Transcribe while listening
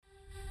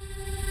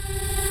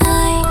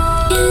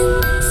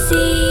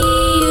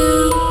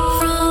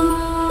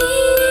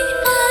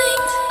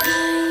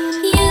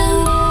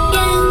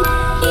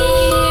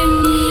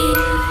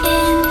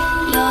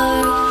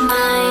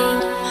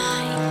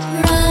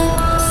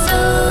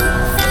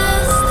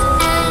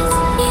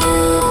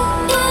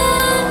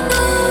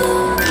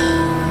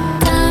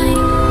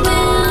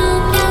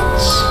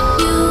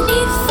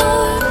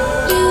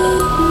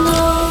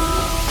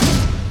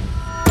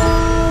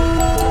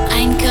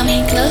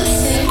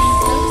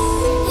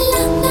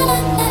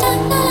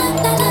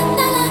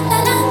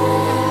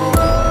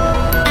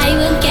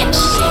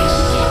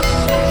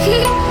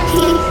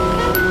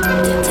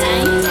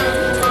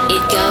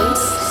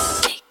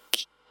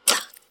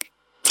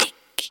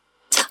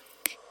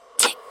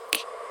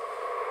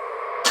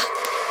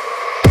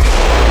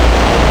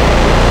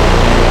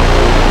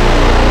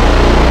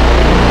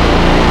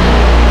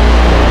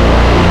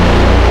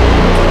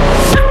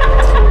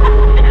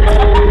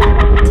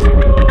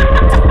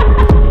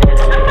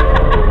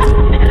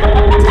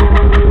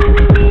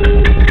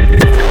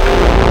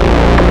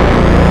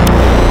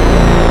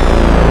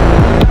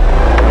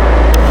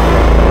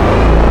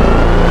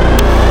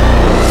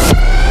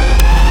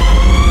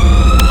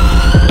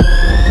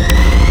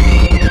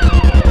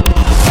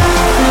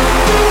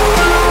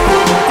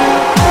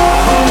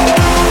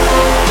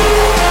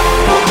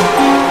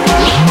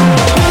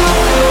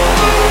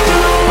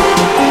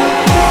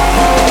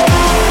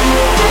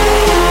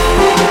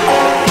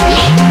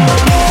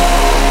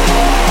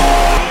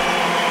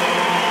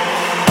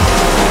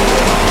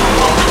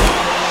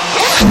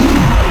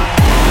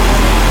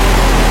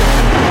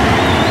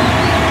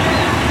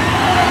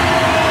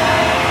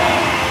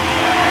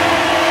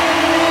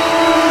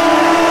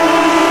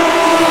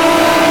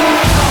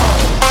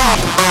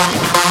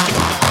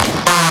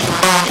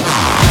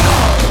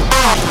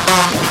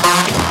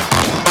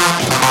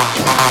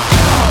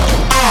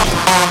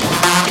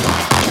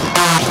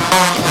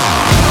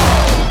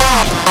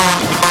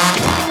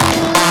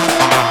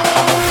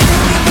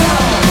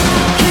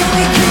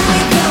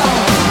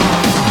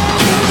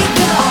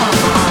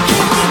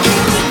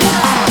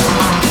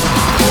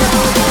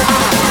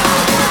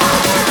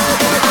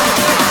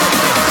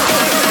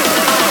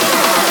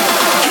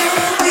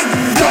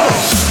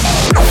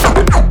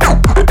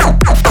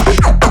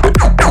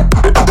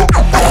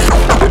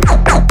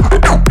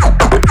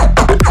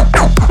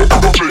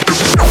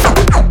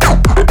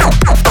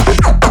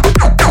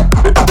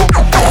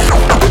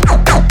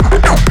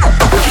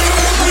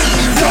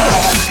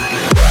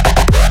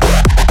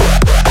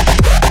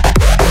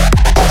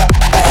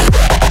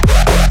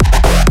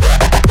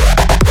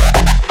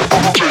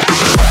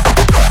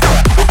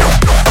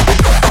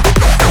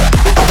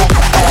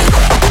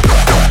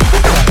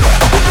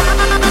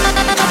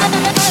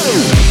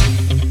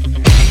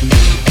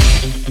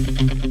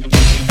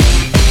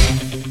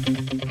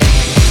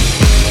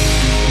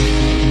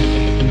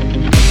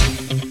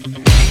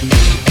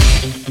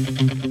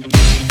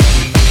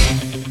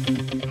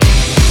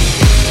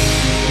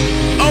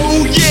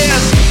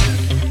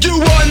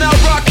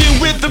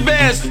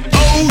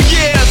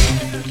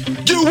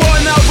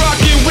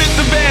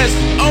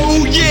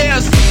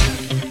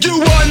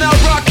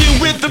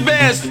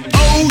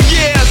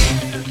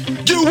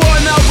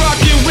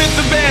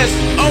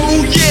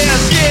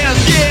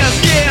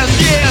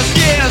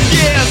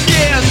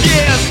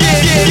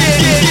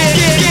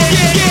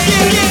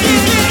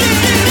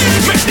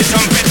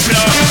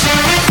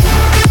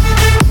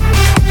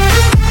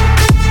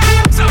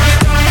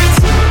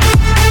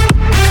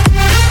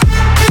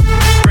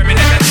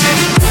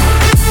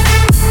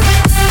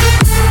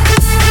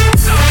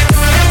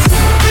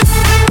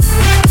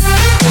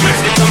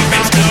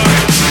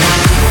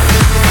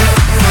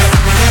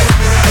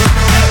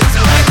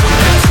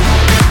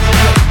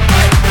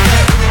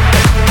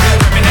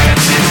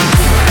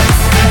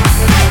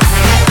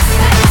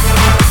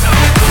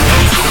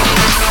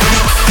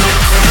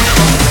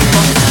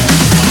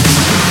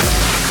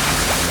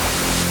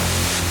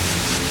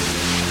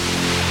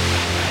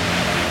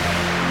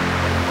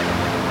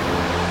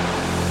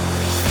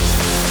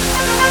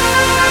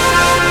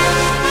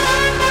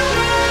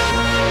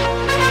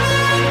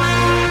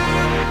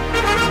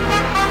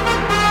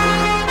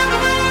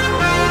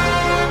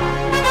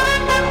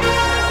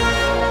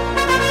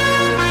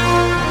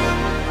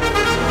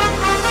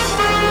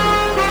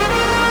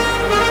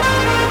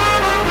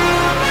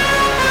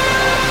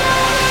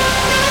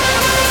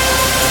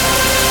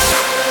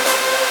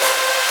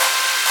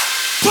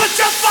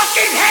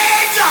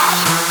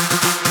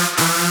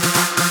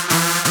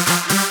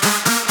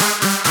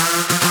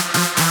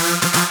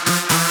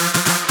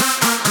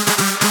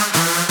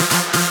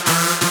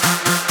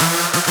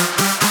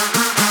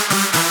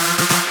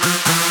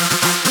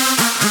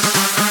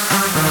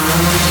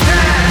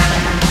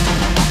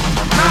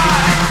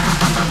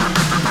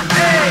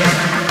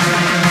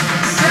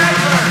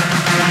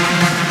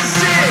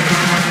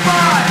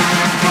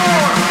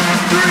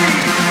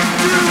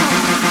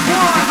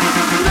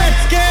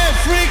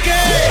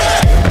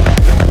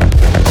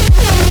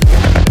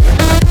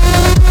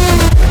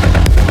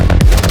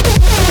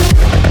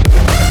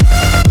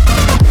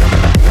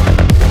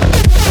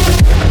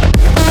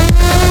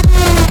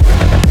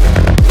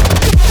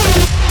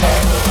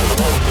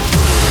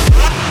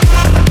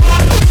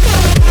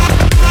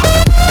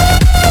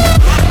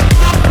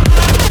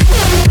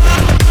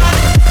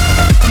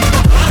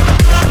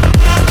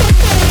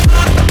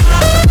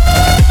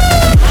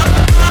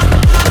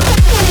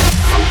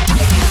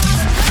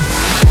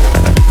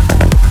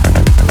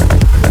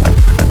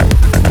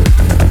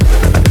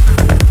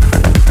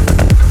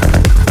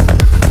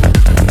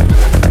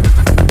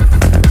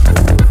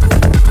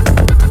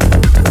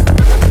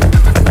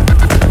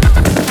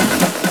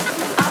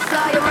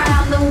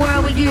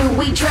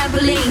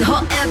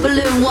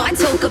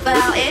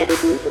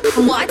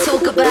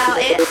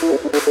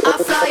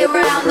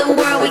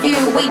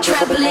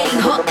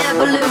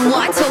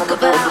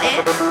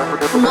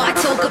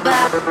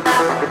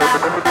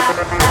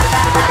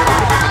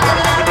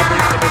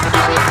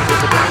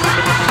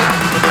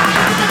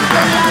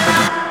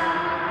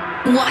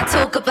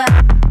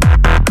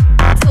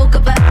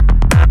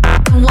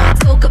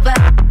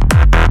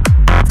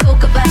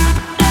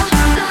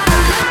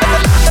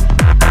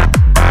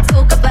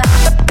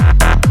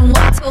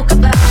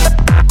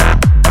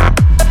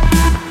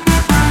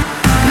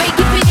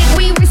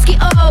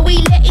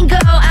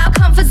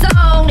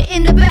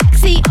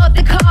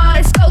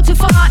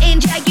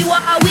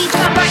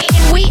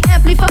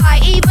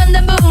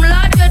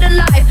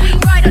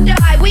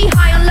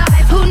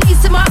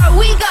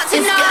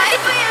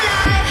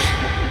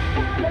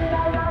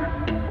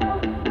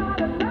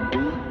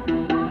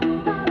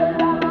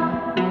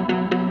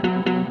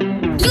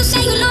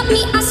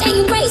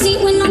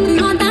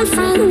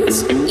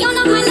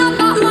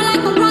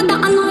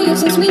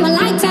Since we were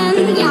like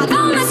 10, yeah,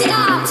 don't mess it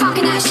up,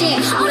 talking that shit.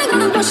 Only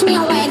gonna push me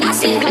away,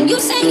 that's it. When you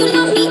say you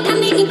love me, that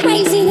make me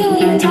crazy. Who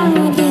you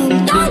talking?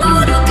 Don't go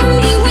look at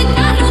me with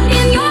that look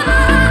in your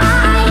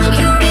eye.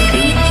 You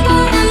really ain't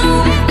going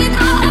nowhere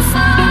without a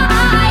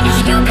fight.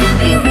 You can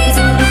be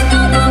reasoned, but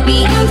don't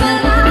be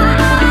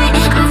impolite.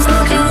 I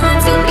told you not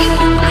to be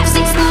more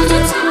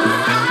 5,000-6,000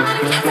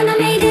 times. Haven't I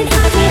made it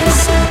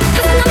obvious?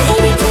 Haven't I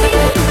made it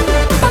clear?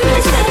 I'm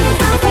gonna tell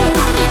it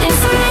obvious and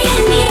fly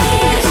in the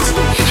air.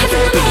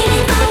 Haven't I made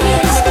it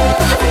obvious?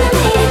 Haven't I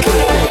made it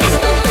clear?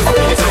 I'm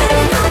gonna tell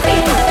it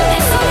obvious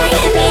and fly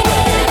in the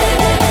air.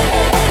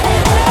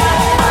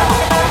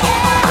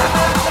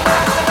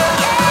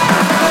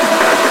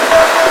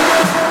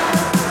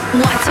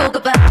 Why talk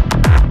about?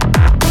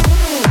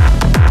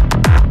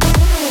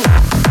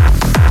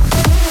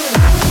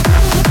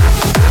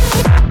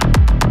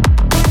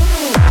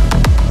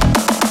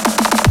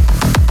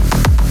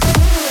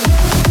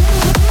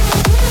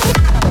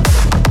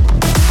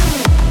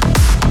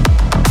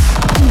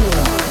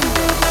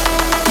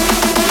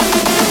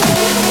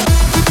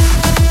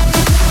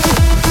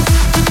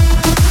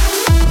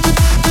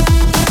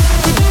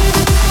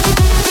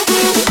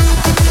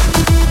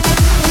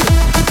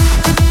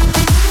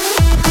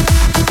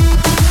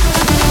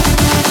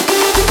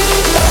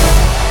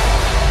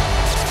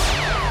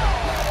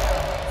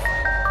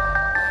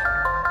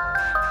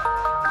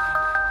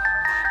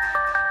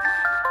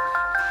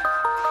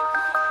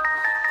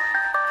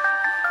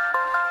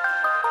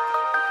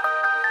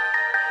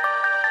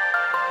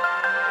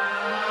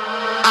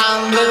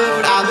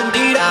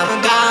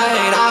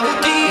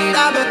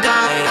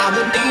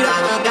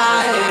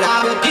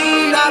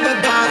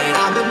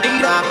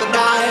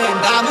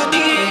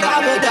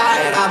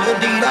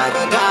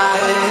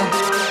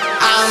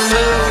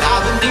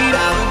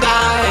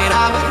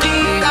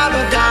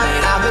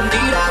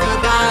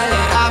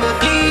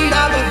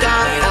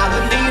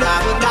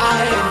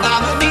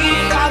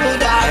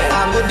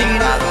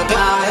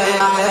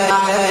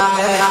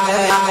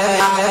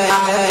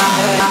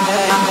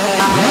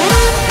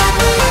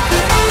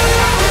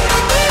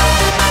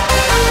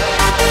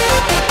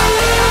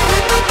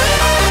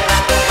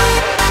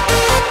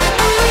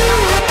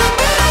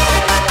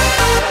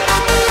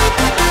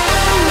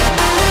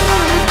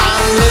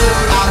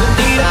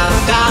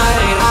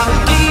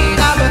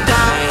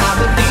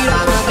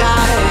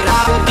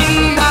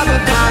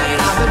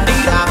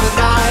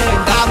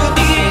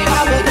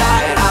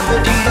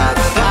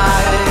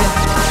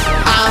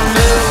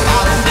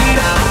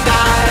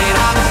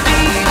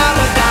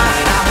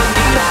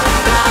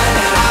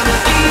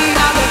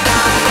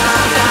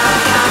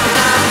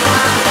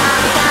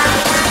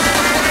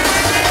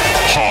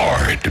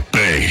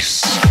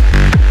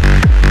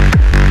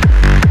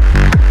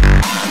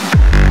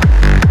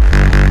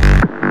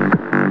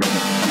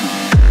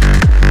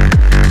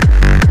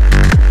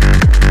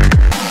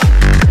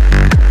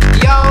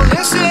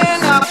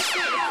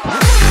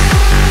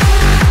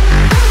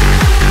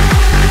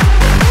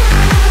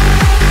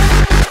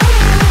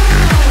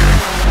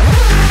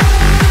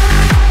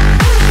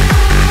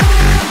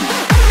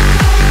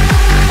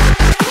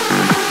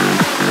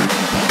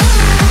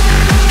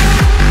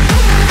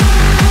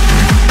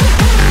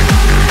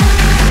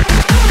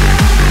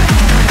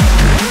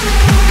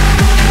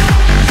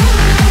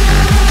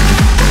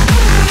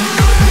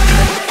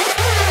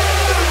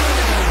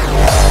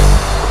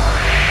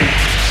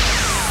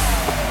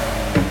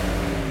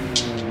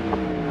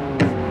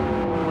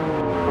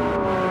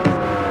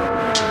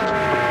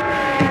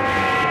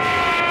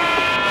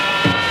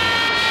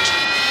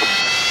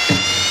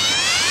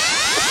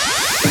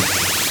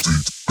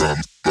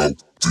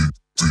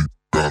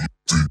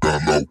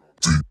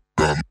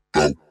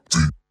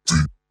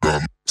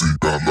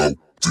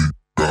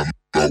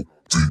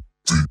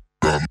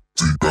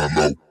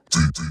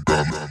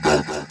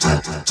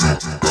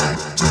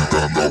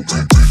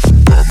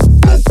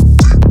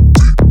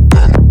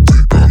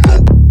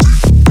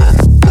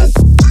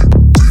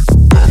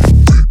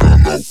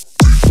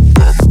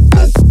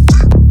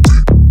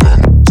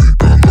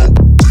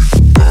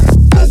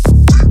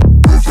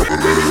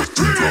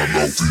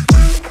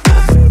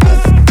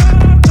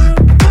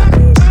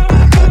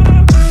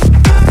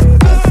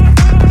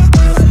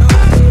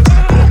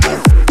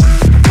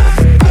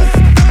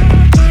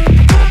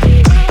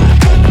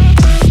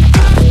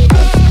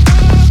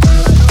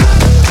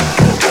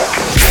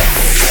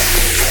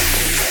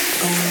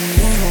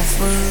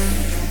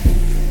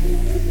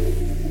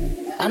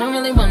 I don't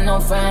really want no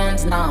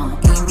friends, no.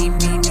 Me,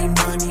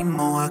 money,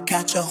 more. I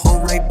catch a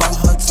hoe right by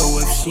her toe.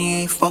 If she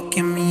ain't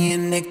fucking me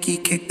and Nikki,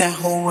 kick that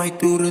hoe right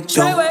through the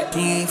door. She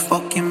ain't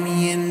fucking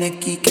me and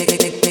Nikki, kick.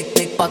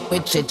 Fuck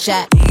with your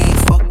chat. She ain't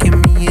fucking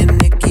me and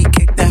Nikki,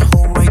 kick that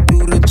hoe right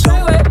through the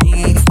door. She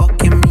ain't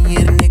fucking me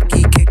and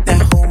Nikki, kick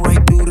that hoe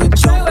right through the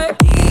door.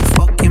 She ain't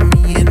fucking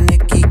me and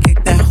Nikki,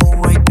 kick that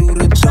hoe right through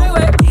the door.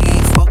 She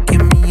ain't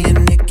fucking me and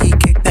Nikki,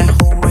 kick that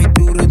hoe right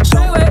through the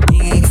door. She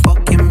ain't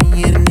fucking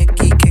me and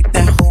Nikki, kick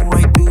that hoe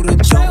right through the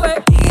door.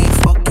 She ain't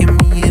fucking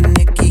me and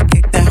Nikki,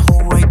 kick that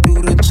hoe right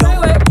through the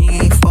door. She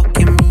ain't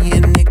fucking me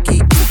and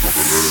Nikki.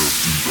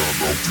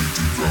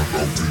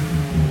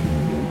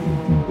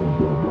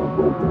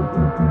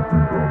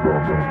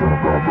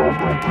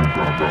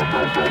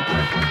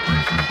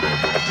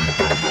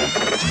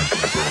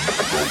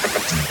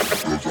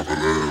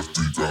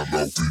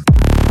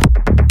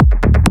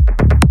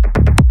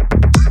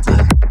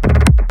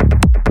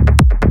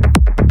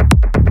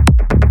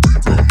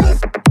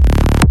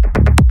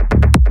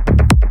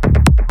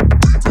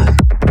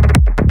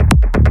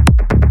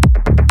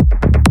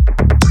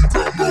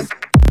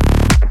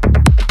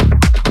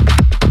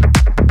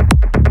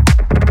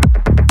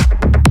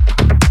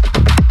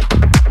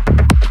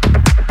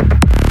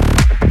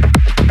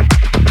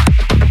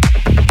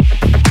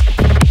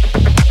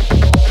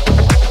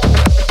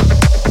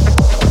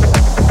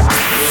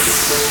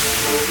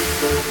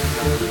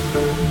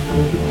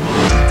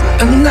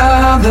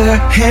 Another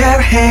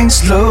head hangs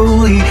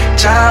slowly,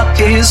 child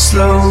is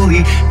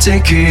slowly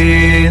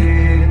taken.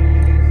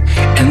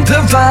 And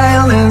the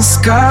violence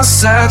caused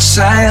such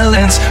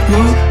silence.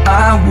 Who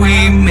are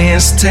we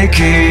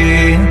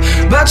mistaken?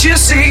 But you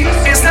see,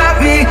 it's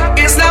not me,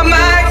 it's not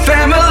my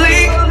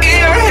family.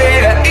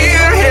 Earhead,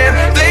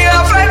 they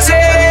are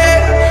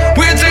fighting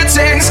with their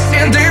tanks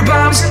and their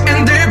bombs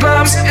and their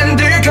bombs and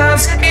their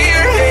guns.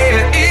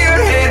 Earhead,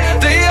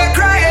 they are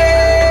crying.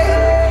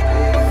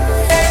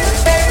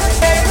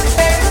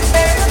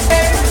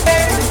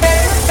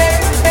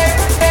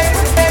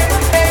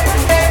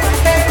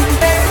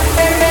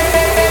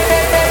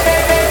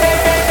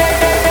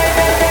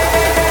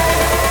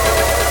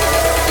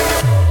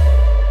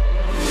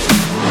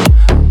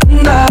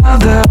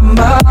 Another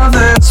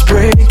mother's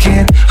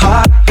breaking,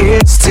 heart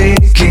is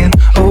taking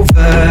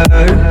over.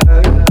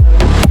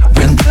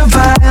 When the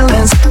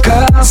violence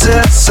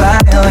causes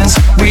silence,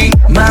 we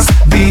must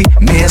be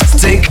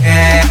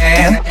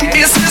mistaken.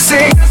 It's the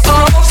same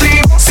old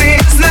thing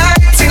since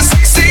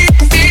 1960.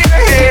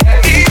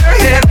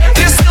 Earhead,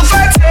 they're still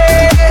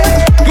fighting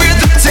with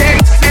their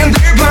tanks and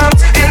their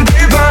bombs and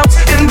their bombs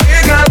and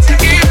their guns.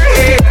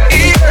 Earhead,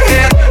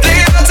 they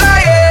are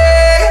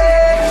dying.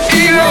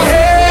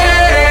 Earhead,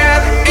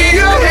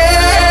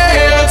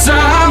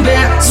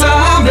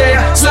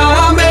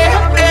 zombie,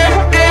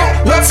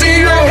 what's in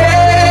your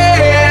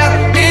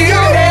head? In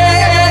your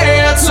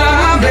head,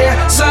 zombie.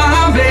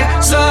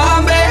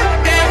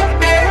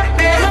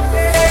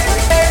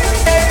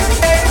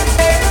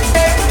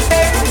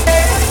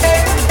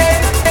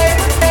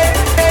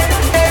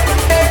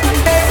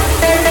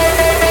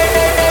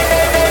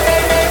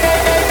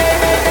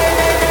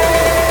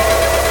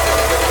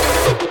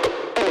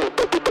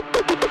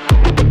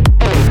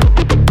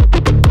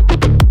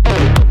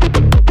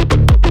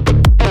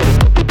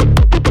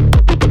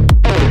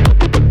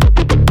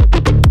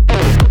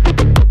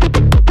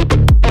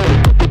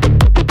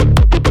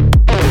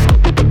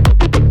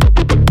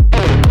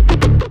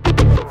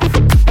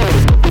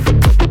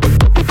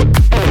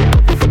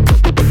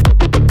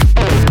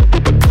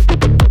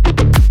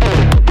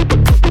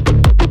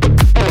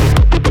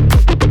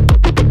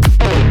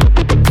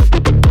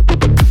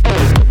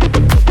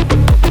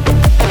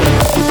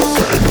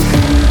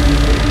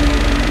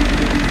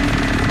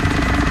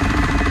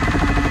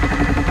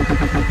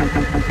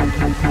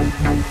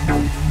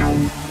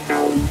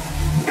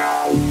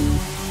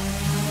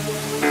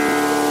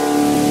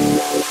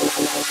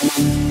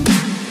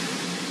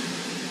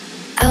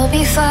 I'll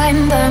be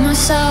fine by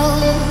myself.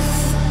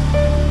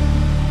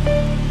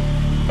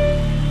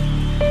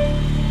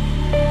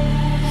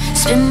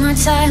 Spend my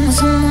time with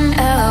someone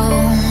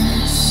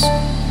else.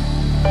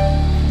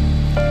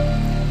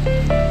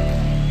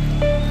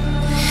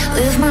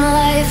 Live my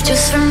life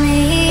just for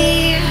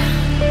me.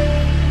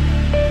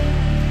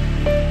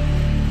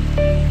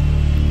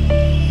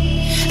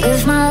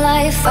 Live my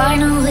life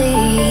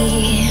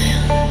finally.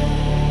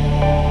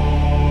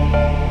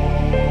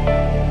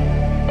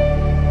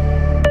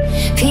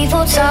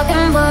 People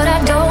talking, but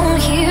I don't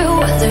hear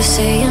what they're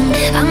saying.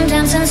 I'm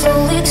dancing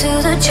slowly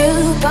to the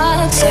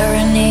jukebox,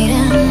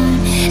 serenading.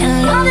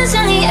 And love is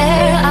in the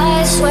air,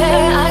 I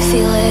swear I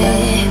feel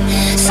it.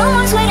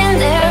 Someone's waiting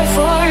there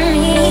for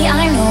me,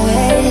 I know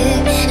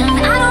it. And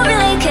I don't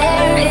really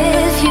care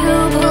if you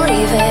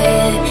believe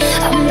it.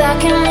 I'm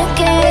back in the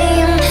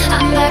game,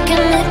 I'm back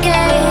in the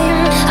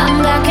game,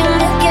 I'm back in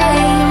the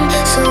game.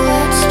 So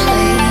let's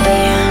play.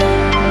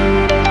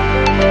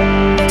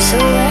 So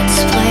let's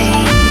play.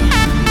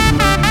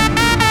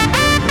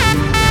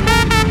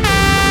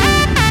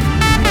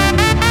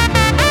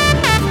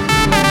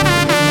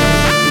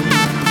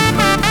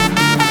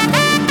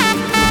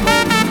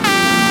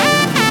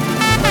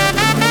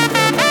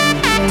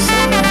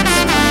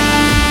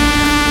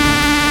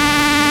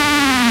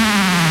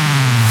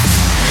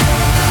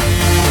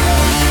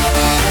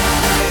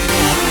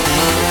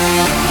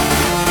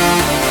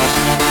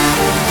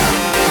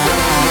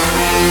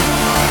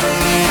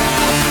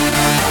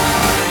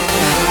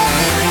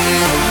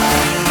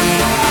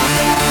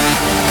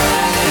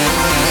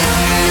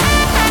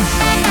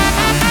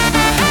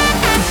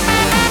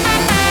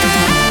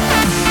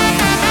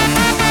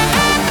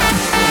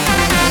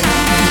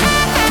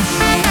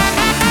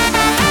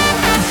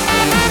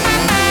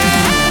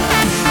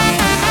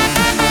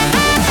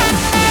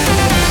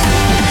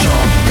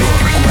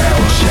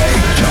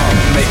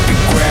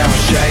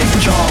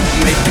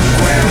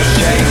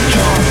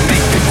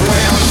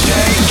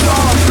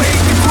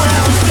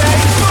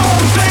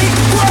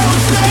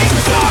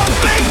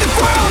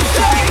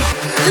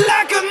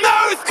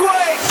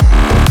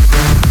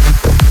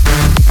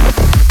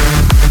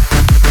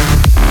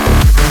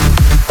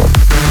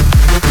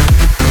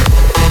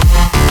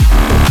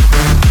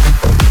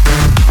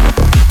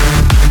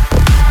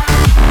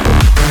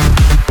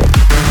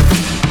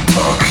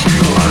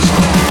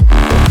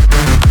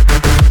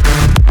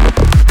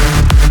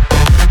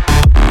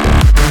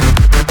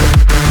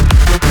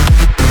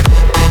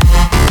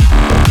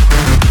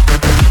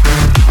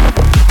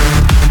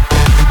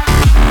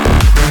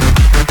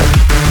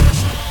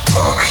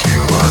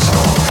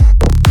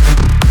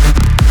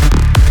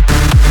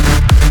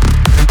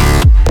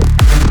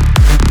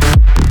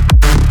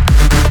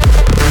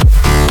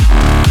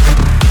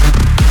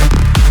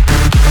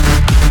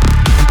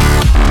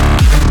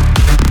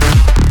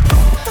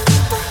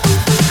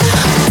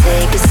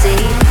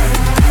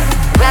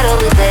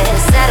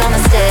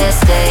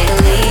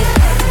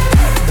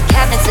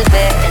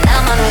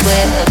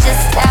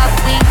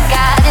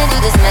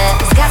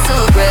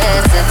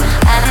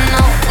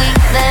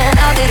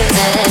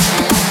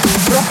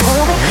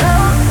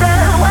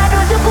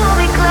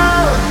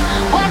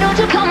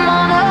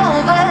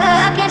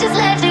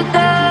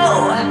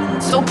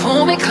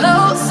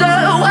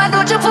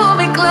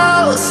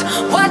 close.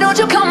 Why don't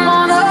you come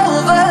on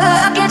over?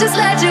 I can't just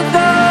let you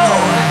go.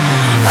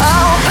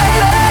 Oh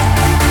baby,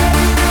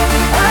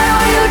 why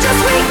don't you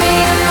just meet me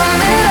in the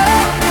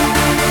middle?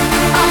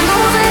 I'm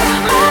losing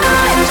my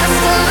mind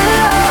just a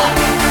little.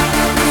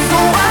 So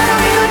why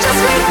don't you just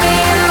meet me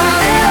in the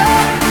middle?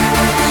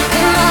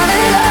 In the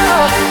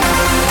middle.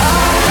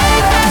 Oh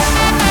baby,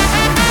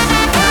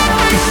 why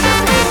don't you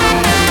just meet me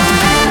in the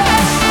middle?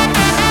 I'm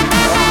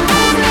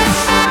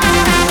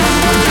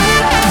losing my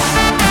mind just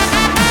a little.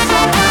 So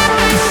why don't you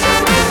just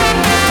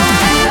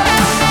meet me in the middle? In the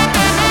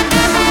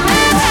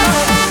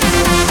middle.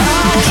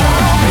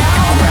 Jump, make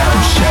the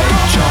ground shake.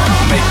 Jump,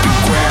 make the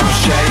ground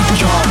shake.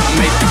 Jump,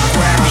 make the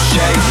ground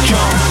shake.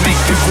 Jump,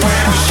 make the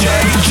ground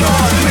shake.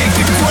 Jump, make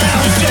the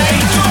ground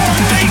shake. Jump,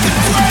 make the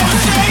ground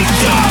shake.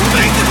 Jump,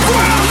 make the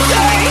ground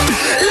shake.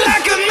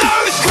 Like an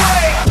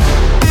earthquake.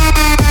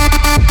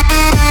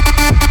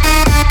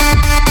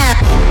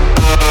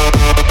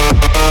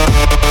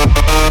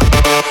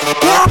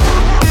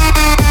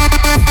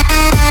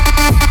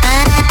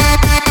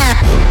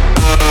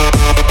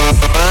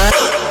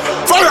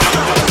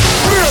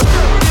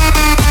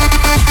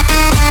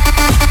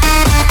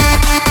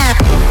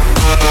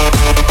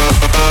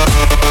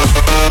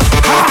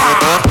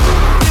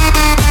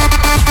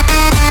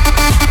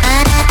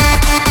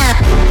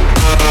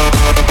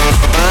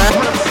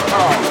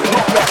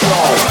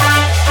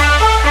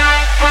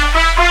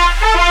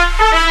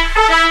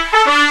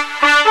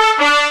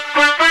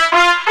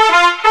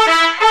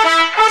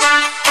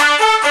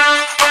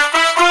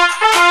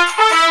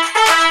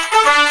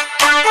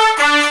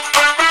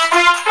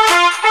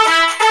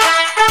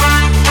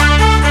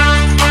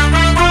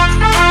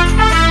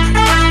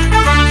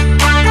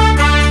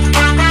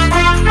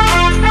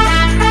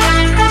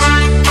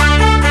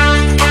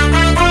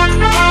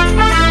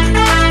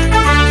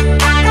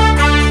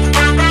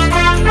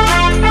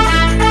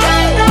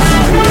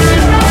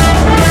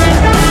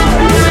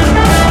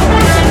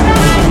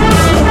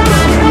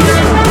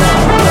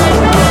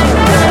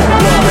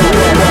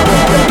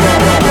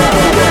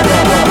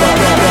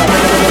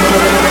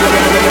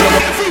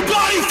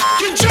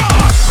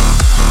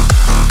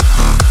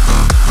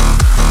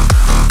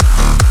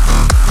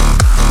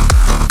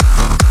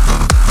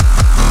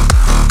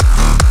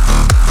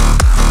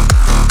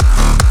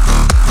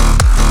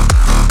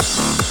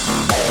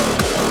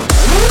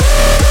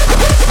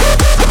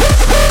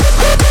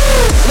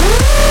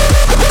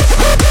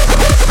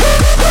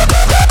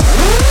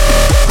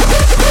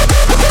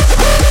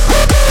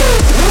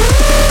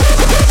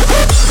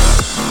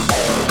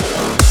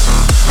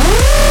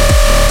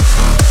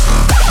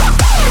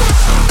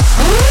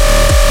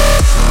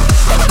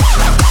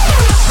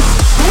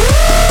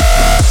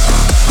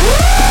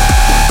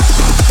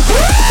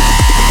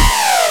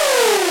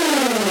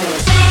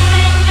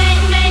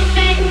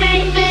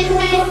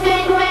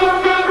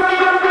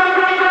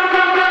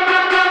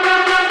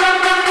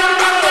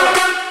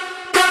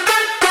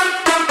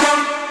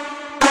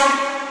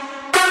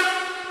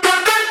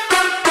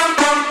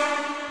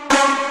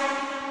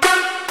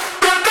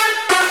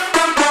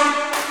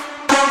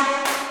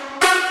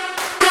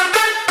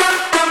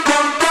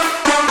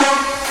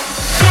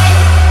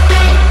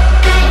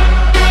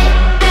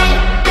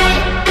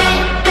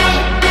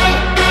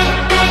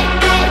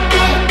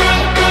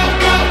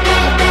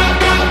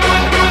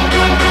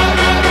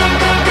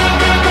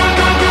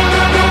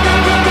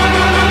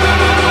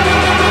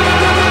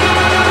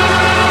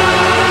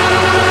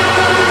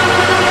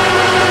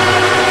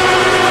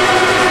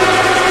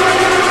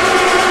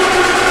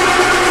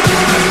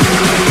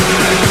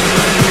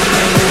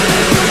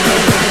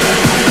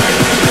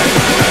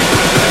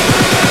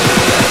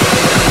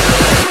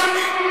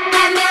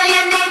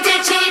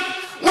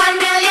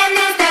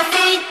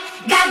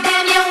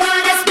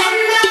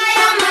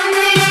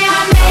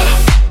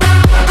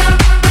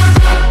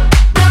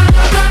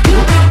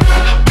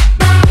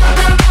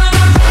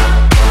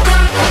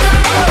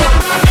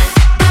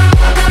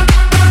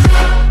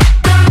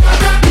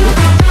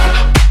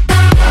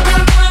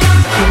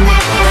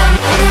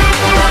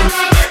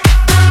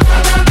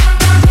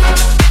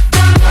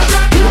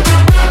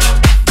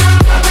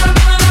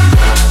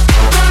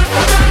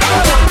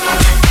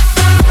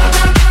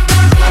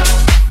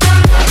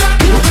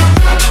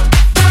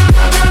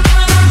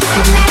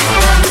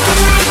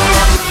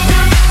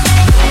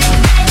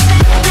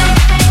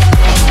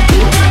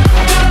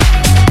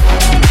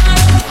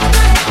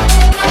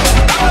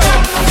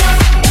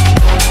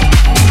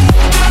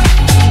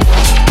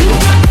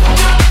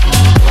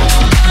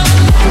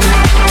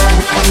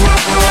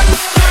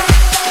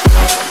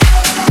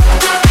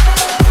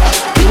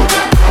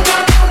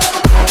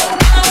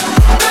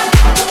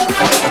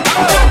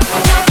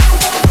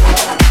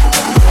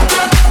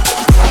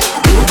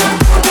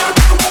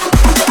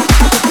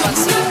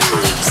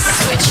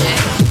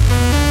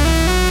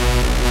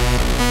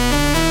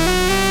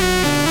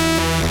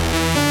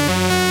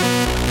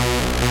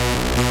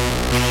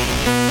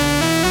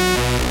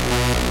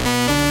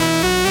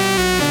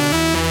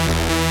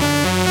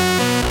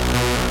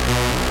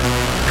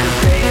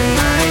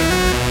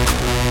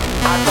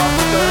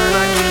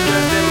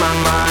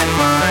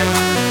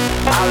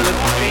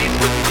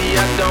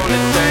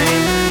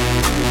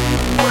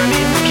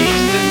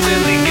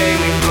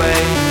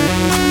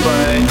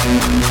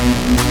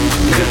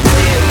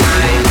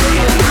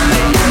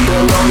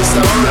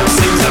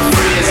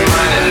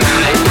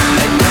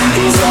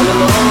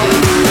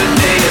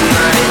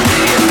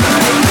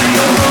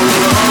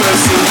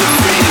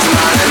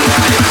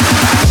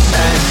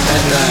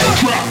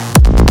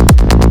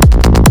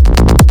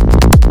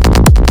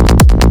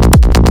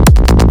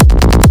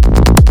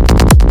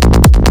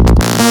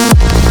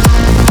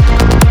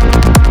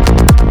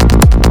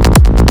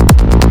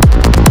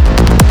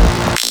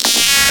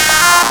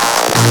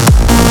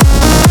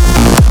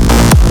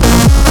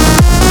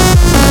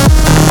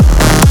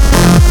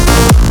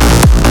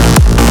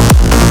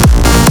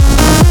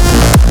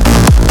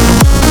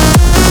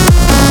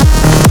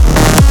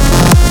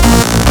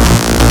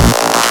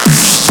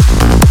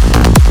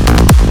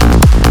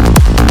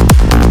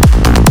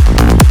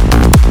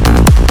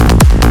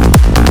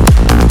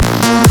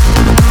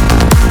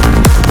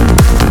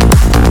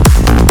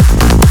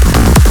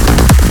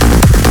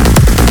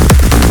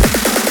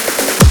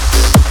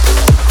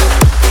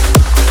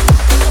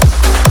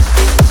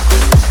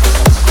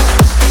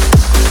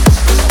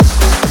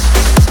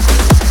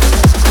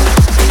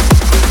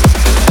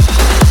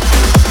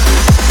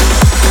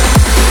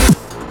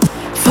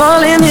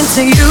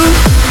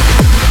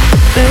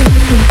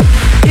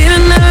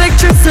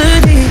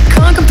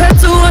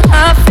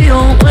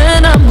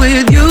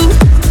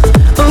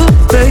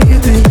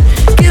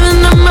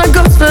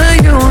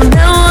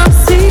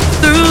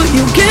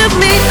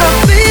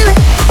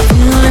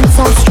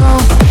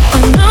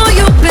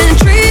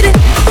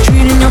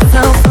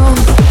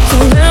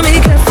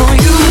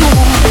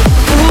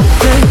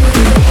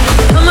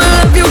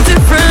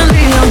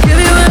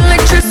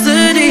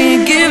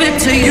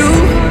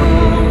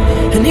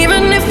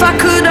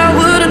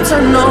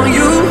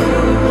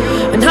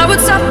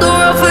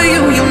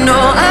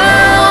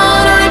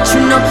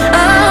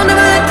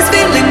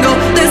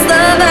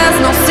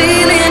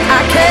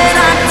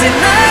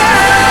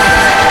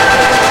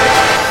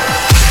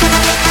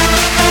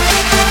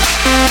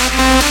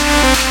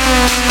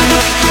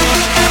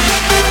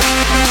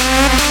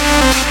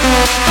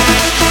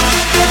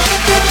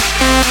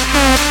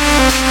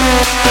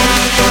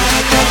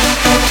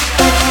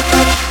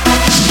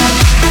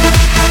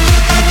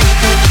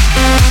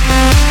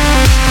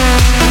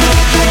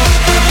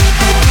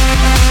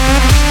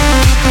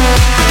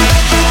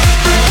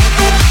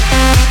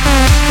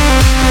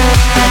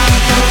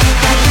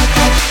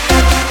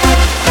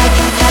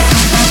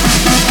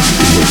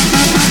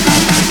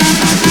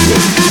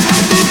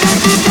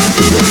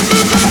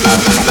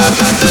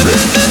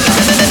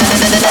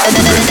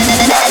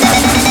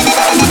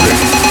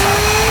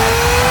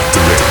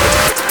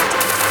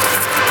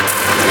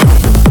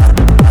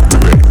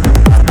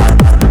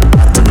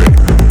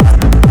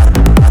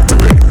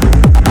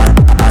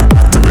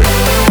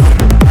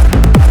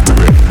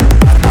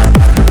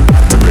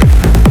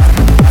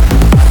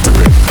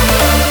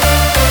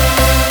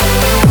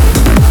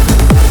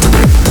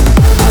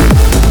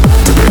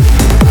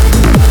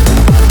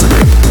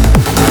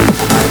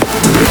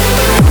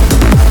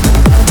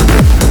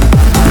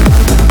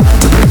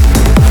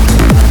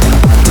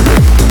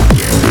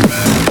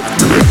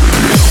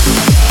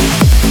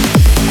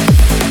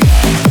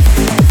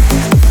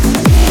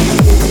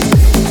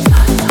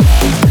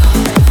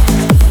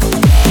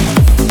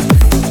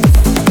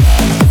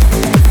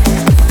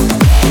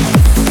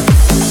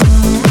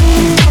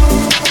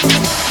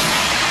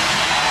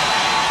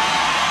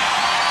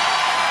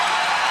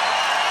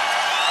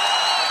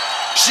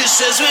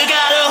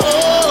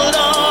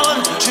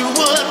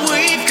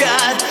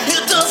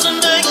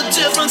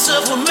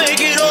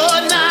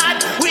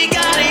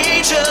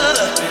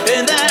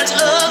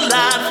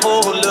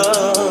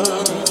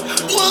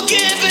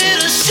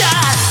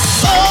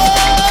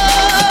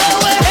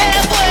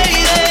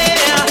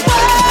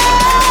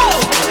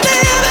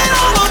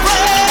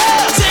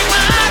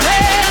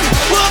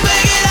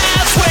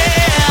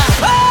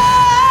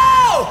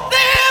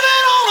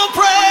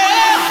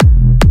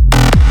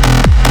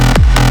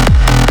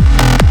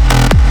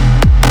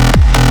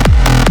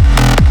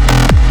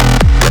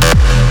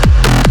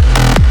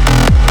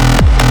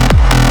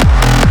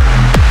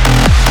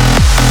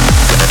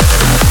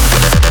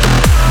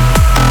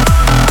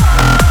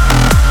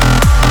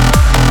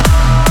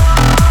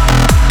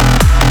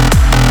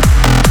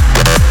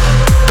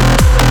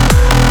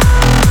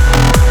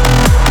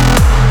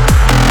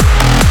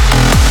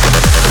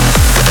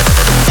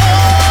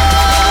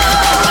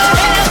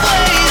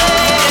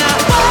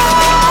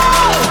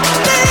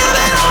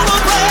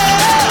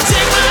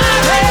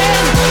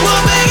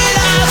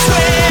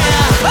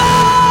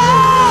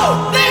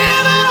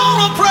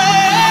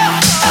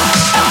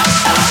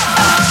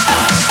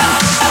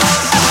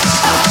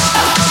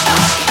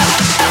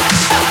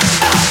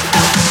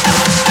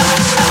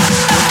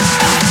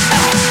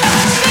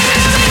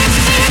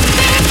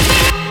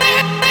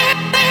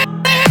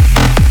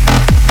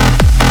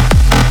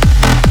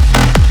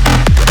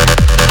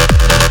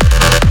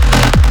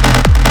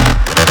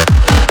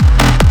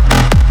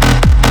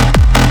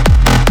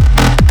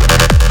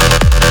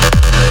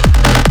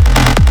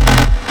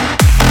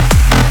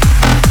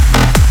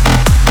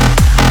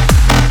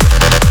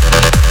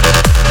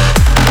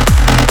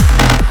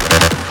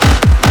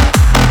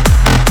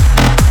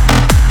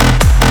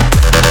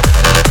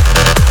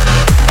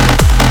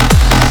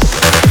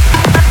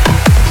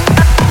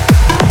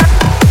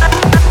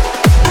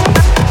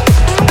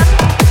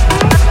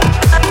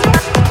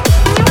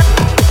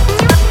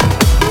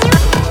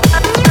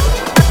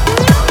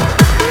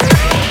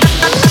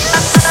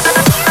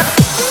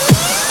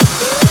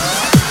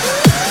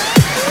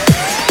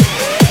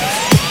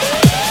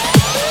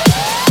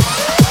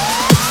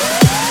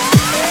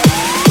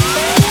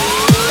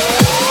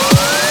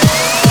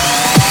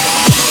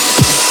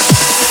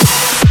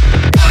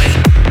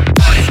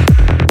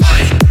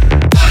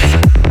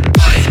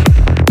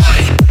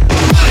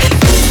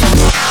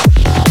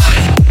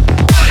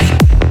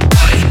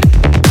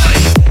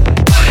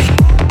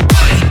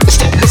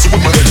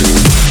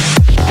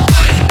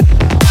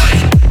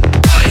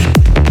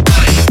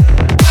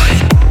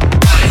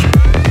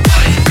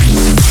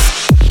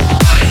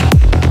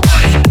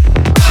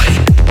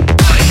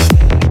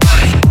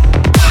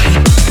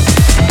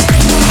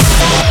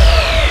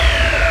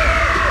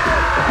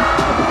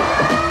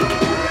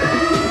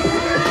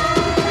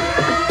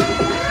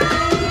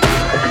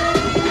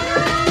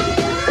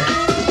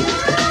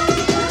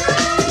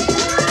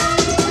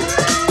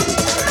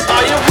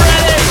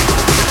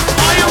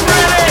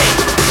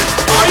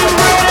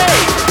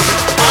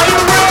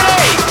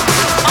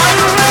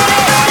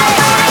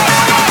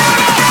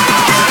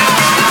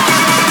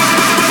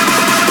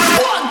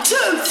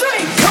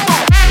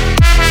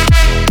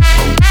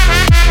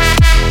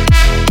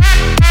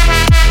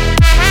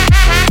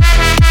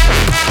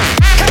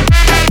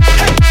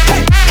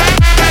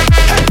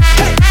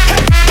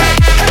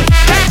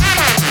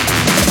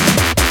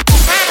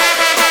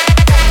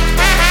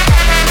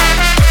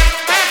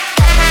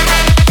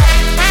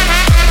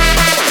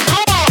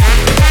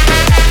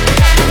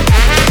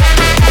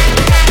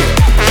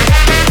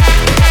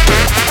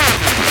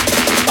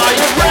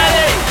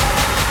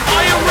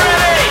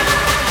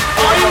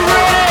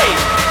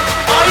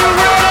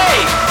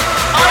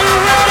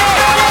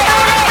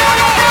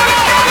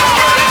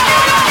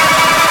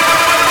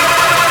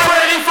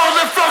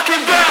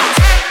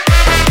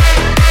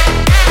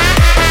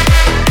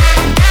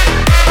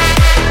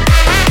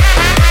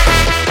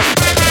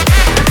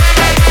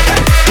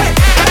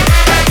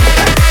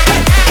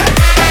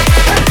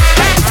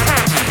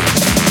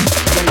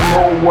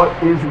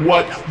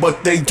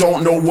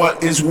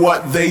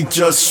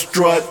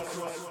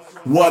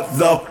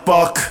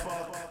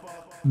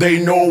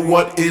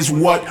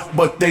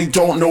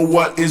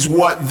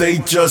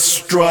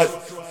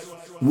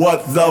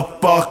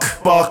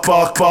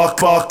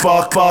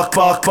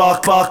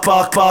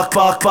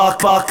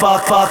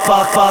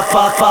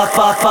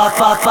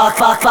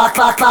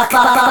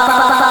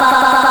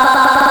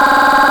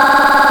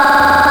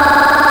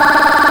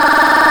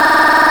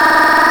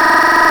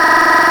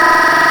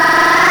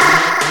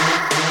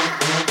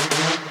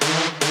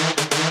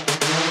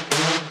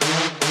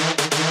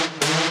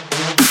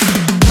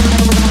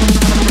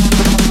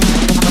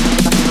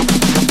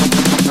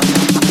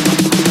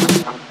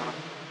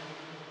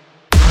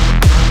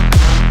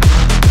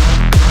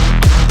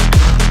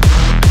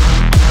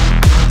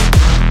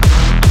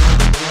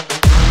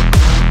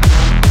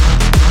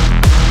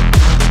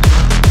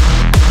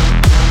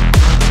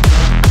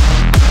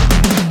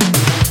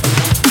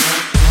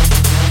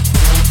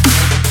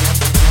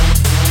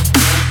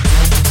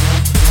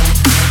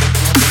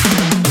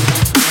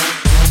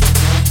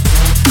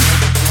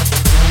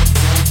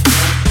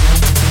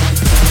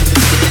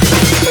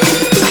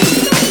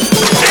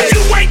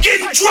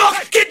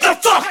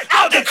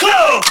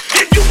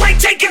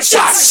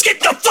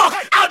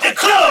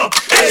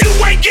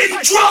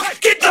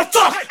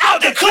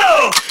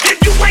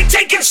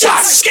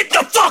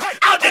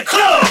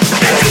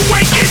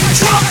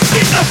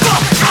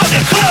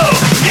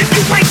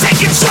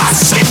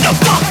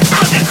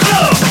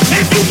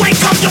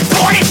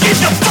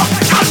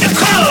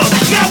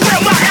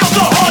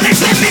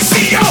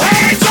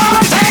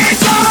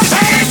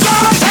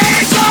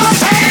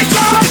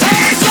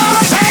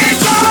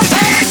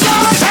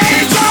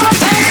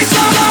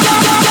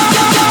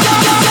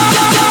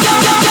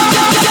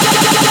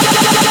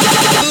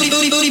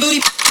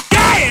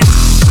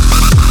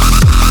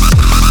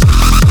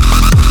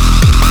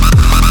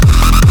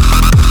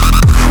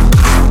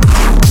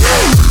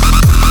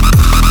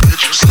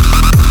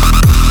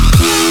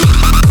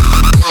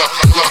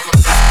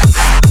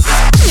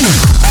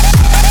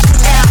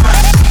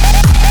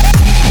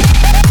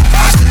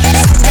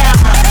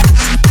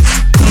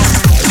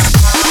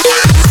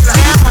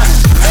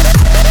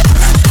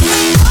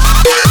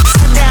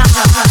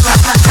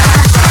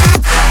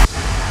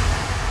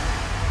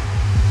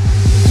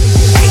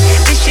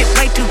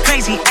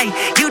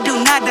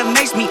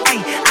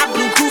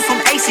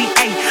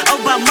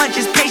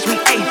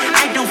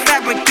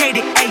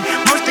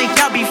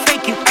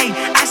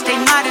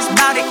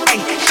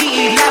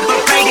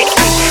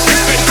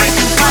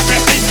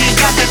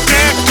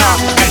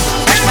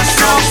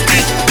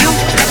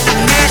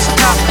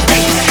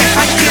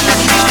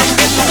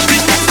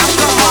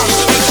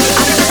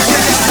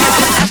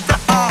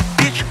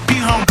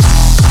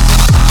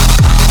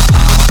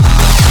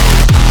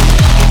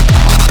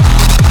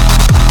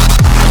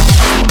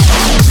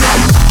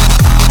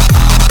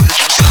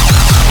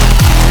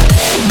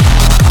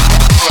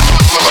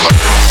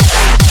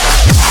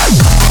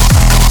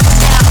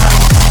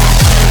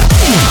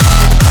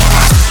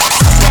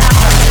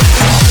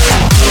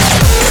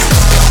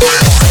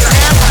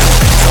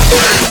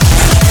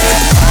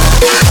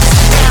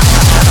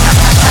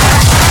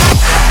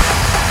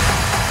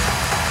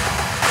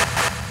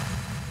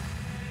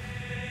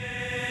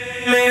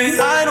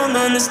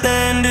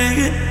 understand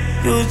it.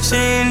 You're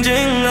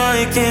changing,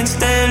 I can't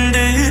stand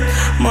it.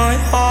 My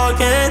heart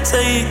can't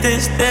take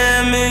this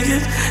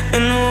damage,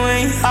 and the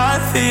way I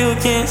feel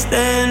can't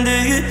stand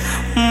it.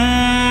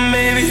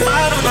 Maybe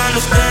I don't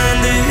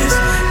understand this.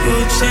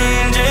 You're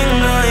changing,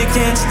 I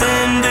can't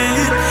stand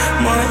it.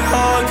 My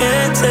heart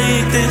can't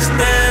take this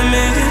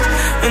damage,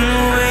 and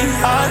the way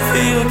I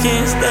feel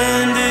can't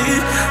stand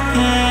it.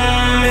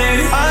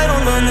 Maybe I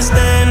don't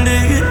understand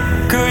it.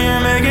 Girl,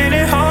 you're making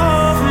it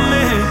hard for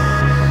me.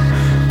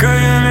 Girl,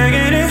 you're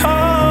making it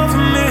hard for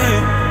me.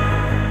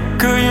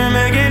 Girl, you're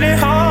making it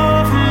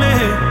hard for me.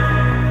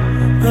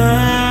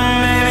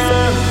 Maybe.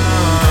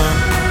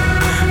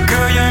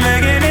 Girl, you're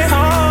making it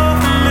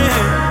hard for me.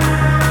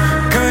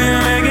 Girl,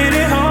 you're making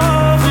it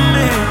hard for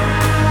me.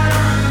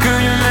 Girl,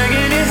 you're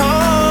making it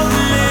hard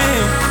for me.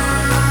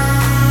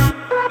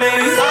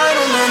 Maybe I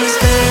don't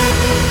understand.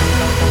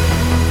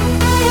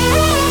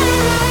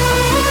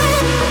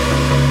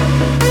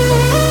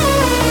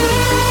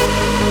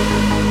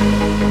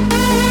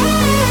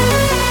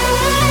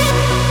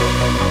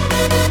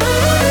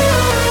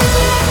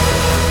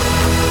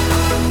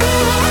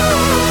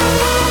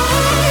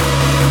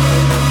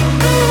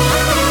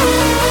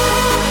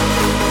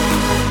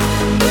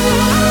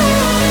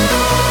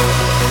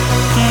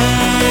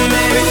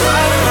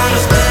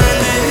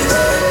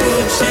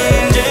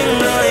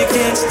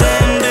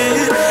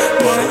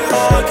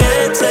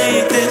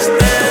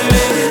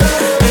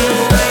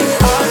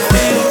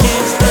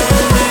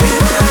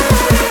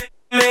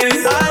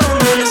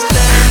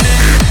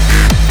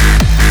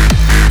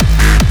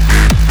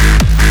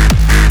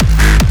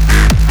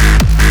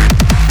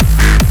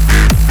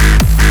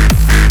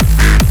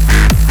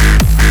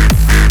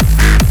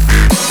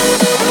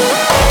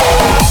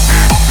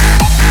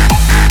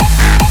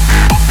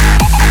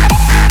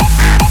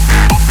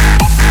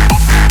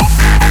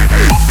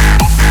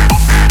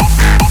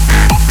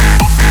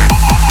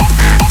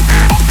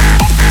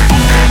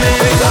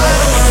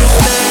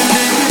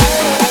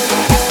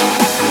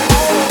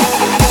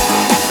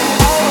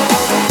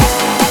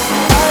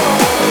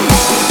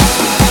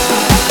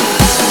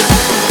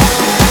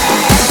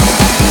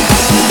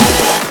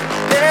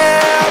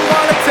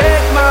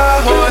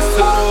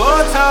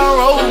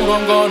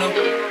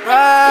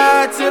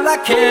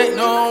 Can't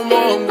no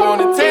more. I'm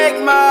gonna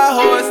take my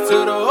horse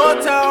to the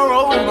old town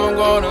road. I'm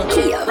gonna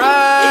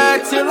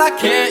ride till I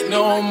can't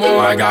no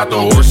more. I got the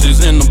horses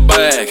in the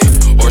back,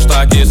 horse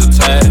stock is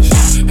attached.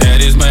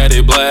 Head is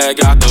matted black,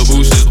 got the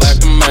bushes black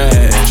to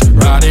match.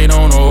 Riding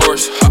on a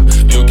horse, ha,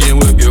 you can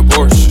whip your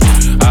Porsche.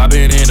 I've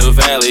been in the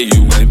valley,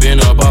 you ain't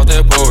been up off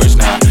that porch.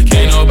 Now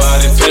can't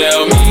nobody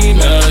tell me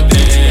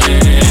nothing.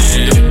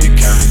 You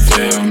can't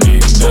tell me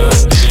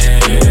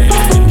nothing.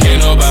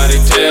 Can't nobody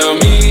tell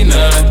me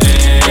nothing.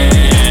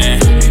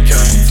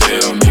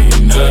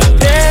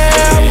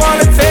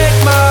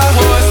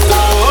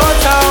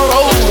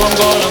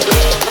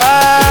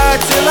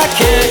 I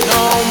can't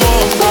no more.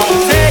 I'm gonna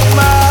take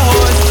my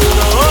horse to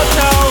the old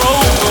town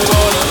road.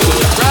 I'm gonna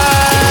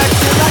ride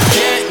till I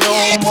can't no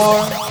more.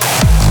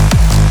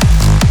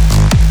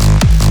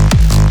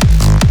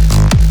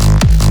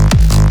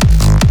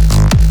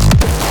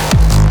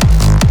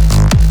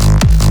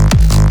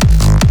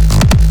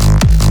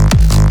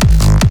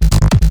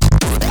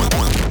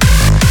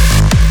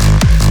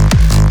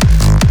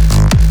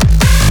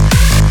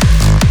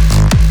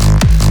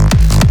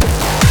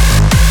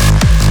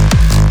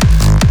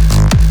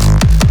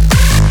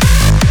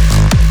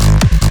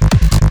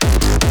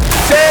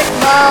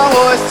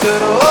 To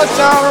the old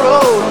town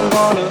road, I'm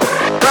gonna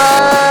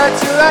ride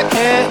till I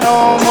can't no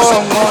more.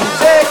 I'm gonna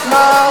take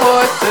my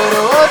horse to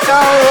the old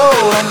town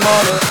road. I'm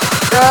gonna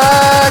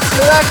ride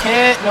till I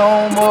can't no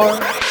more.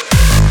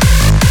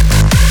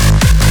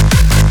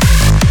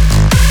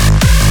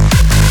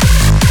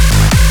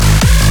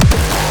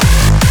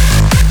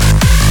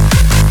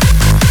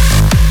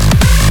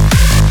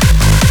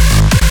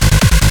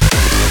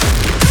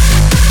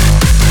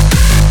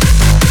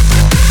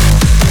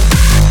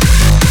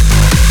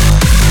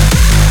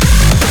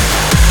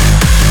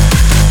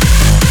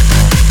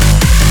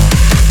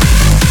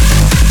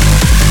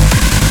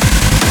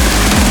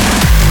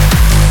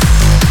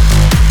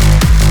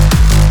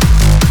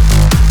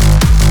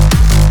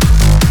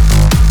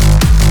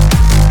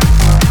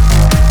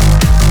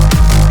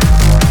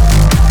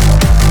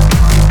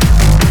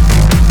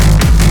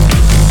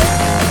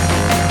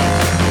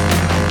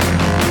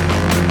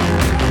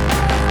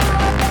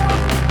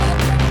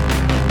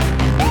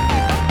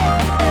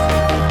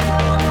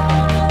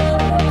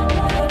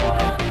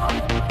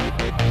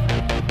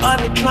 I've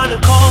been trying to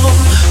call.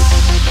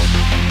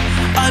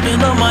 I've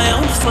been on my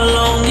own for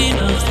long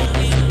enough.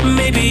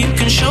 Maybe you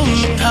can show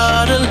me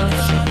how to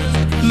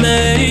love.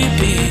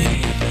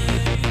 Maybe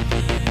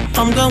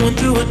I'm going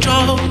through a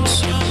drought.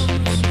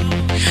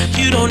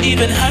 You don't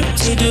even have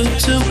to do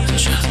too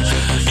much.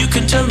 You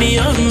can tell me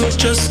I'm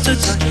just a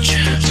touch,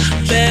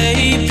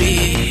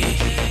 baby.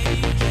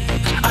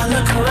 I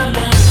look around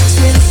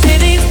and the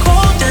city's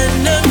cold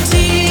and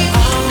empty.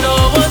 No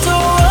one's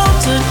around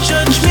to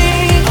judge me.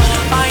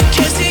 I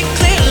can see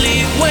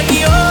clearly when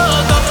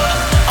you're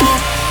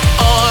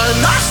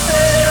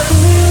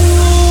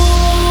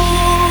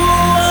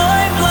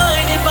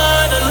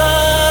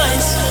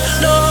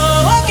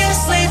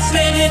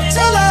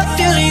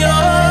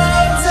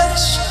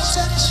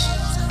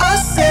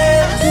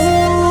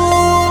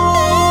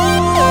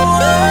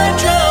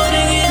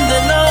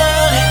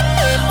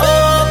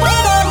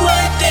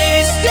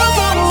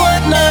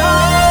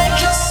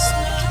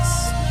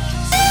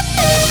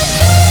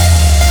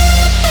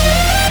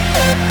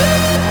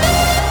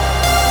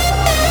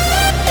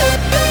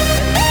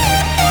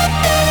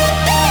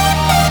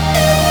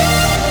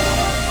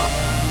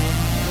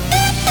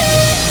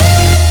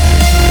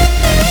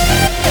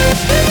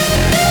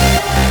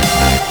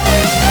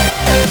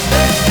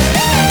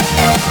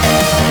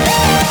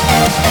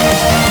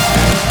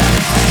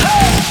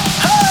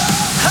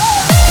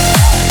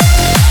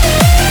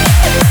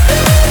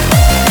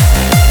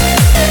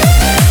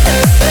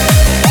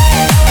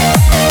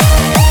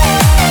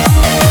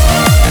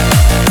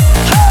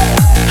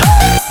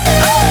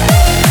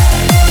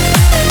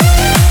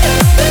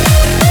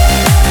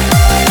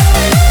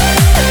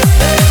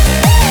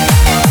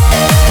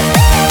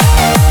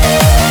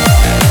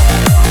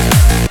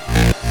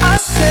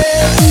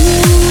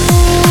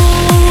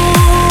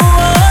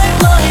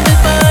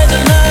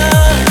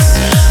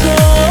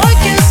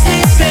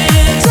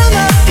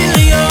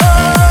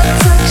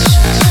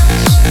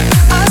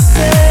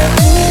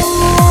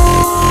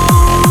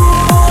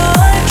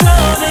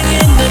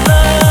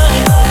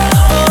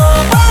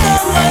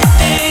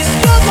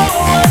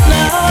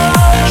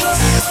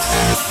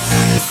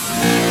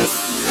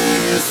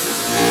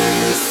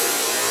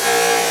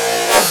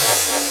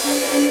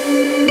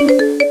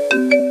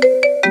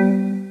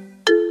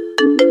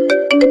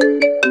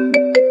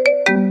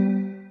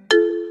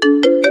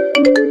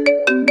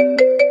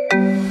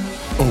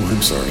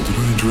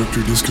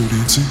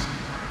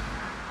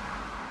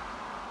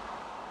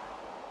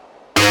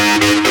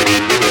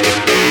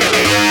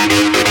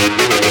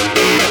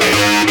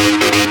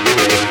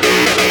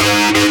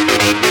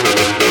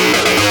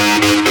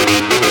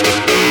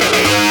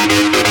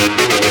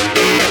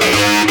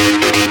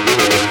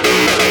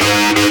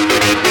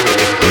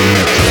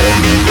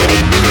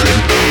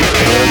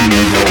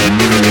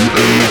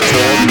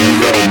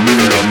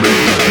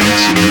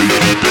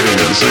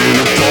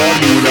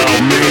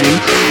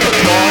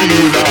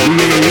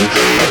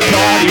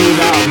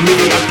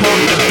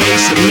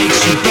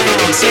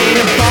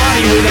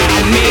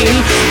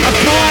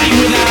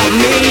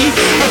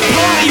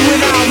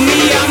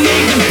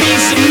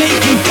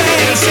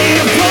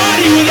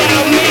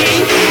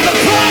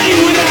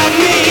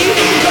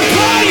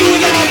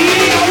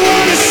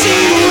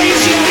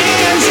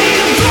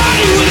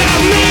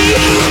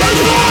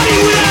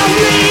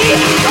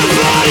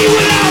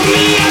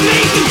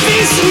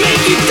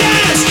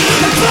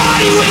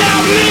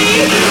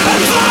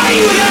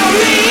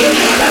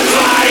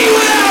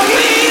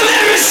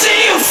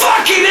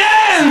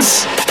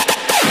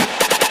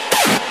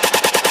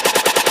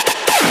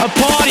A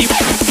party,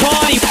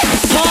 party,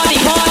 party,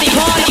 party,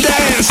 party.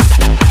 Dance.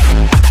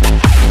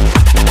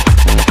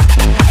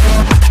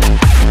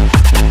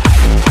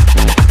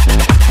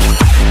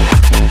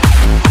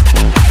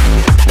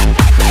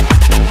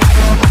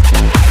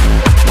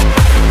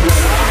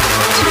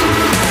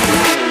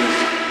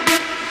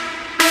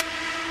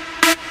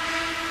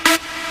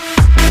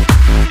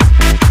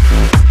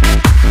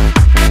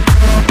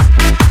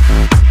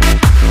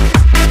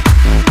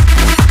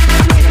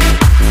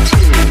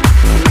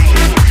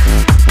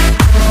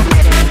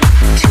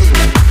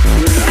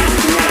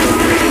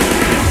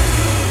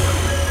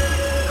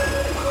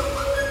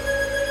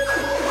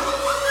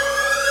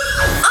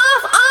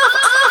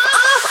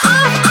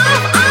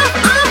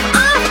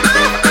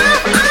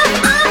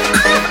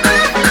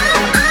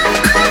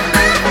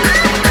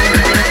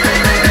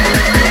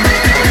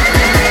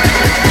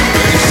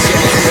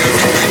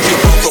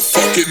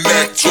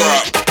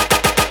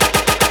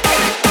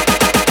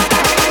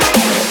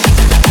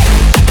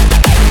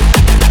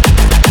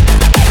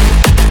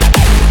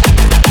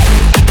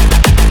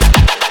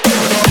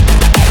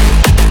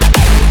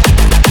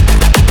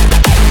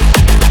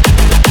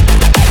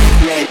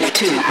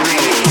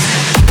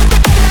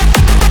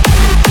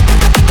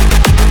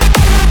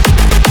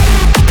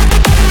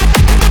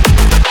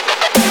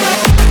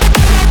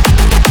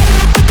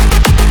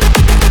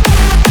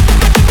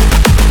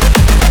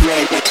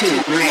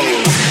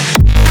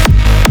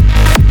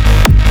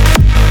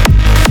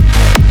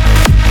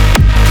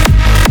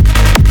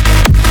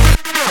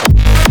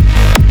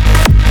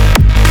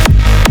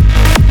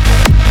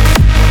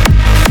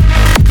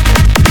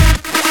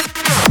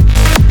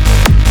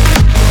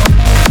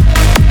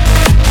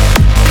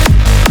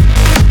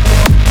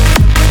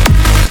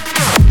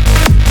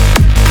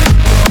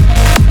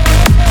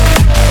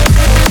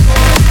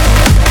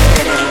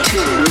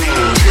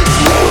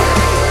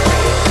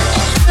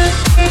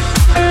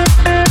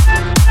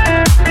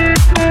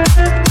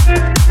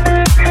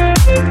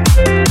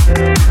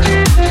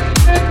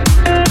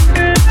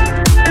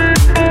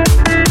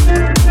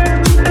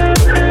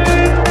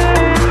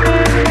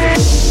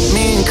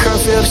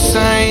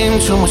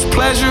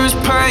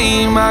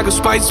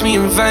 Spites me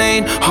in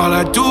vain. All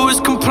I do is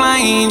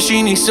complain.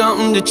 She needs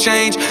something to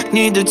change.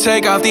 Need to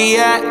take off the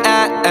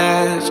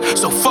ass.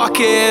 So fuck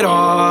it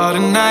all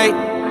tonight.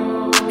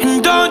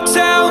 And don't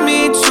tell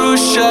me to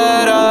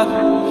shut up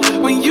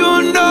when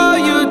you know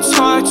you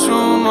talk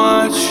too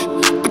much,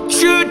 but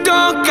you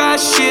don't got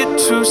shit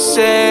to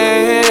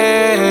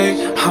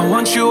say. I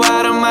want you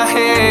out of my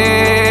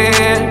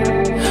head.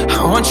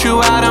 I want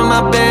you out of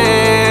my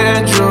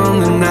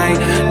bedroom tonight.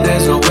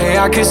 There's no way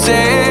I can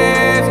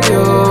save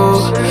you,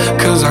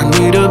 'cause I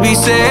need to be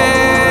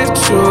saved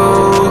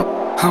too.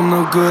 I'm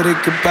no good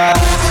at goodbyes.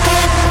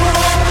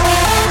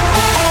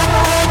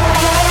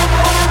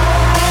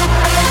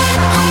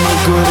 I'm no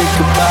good at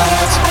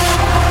goodbyes.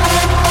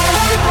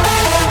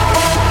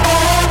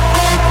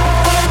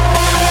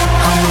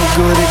 I'm no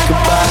good at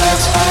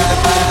goodbyes.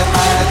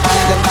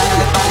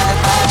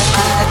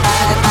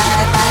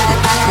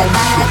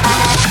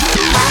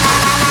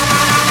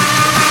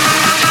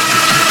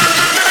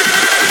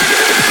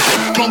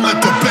 Don't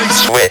let the bass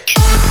switch.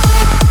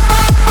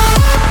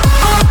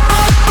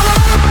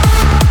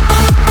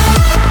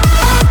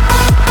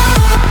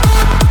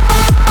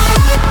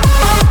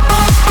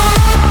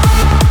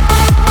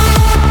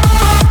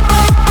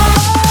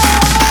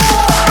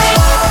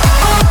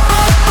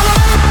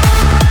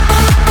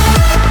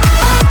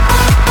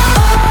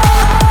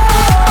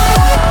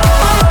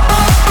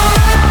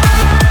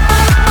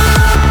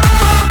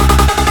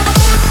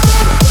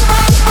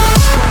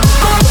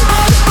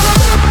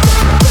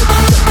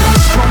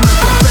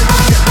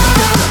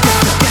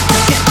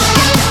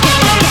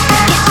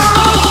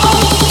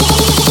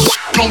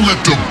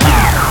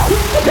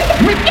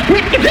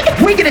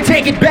 We're gonna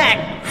take it back.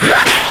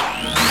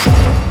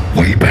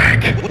 Way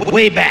back.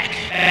 Way back.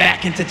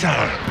 Back into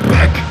time.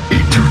 Back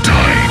into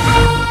time.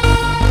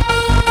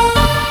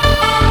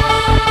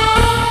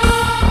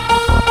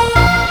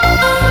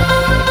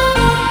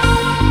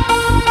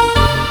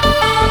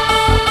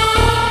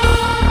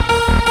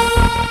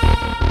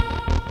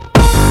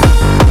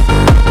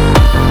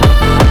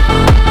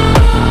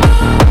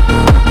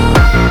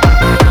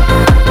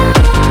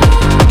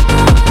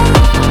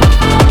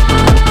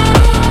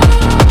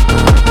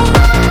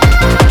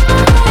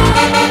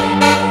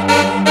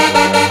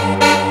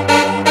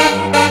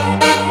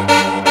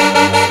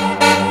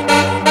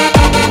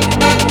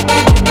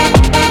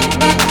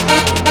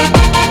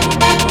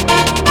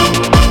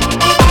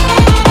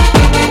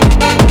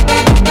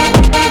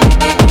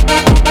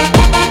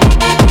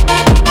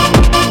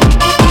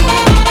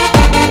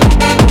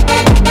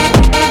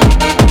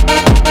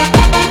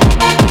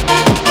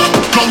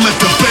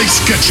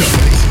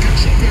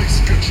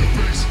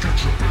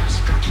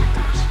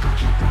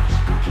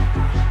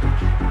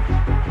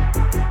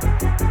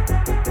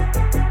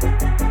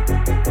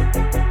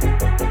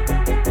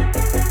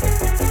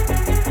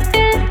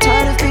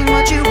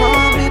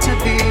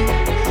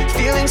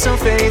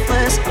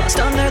 faithless, lost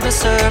under the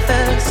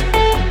surface.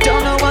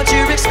 Don't know what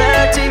you're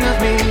expecting of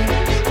me,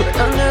 but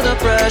under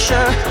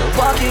pressure of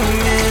walking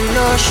in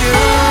your shoes.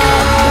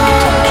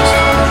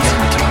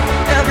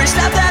 Every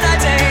step that I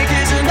take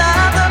is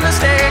another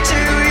mistake to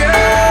you.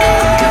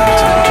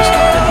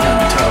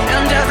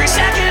 And every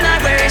second I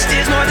waste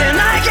is more than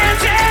I can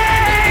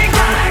take.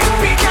 I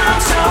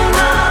become so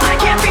numb, I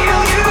can't feel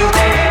you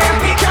there.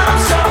 Become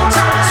so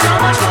tired, so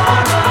much more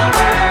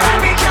aware.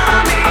 I'm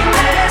becoming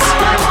this.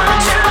 All I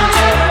want to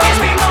do is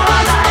be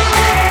more like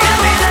me and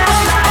be less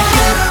like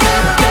you.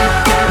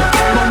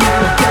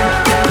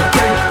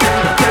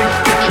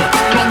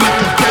 Don't let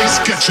the bass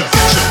get you.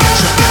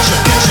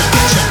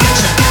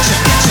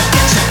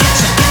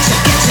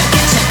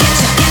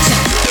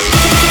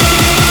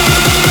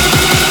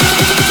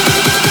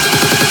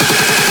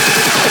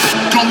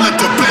 Don't let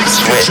the bass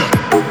get you.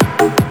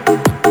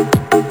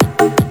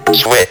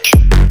 Switch.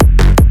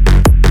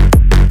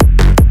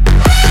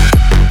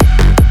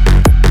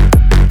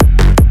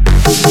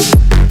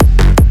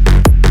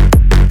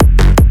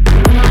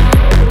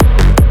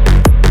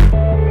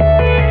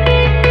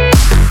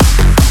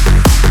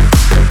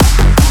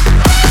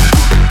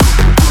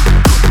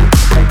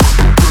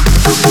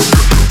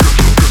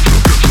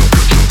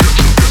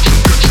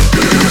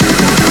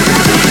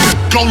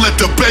 Don't let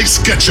the bass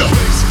get you.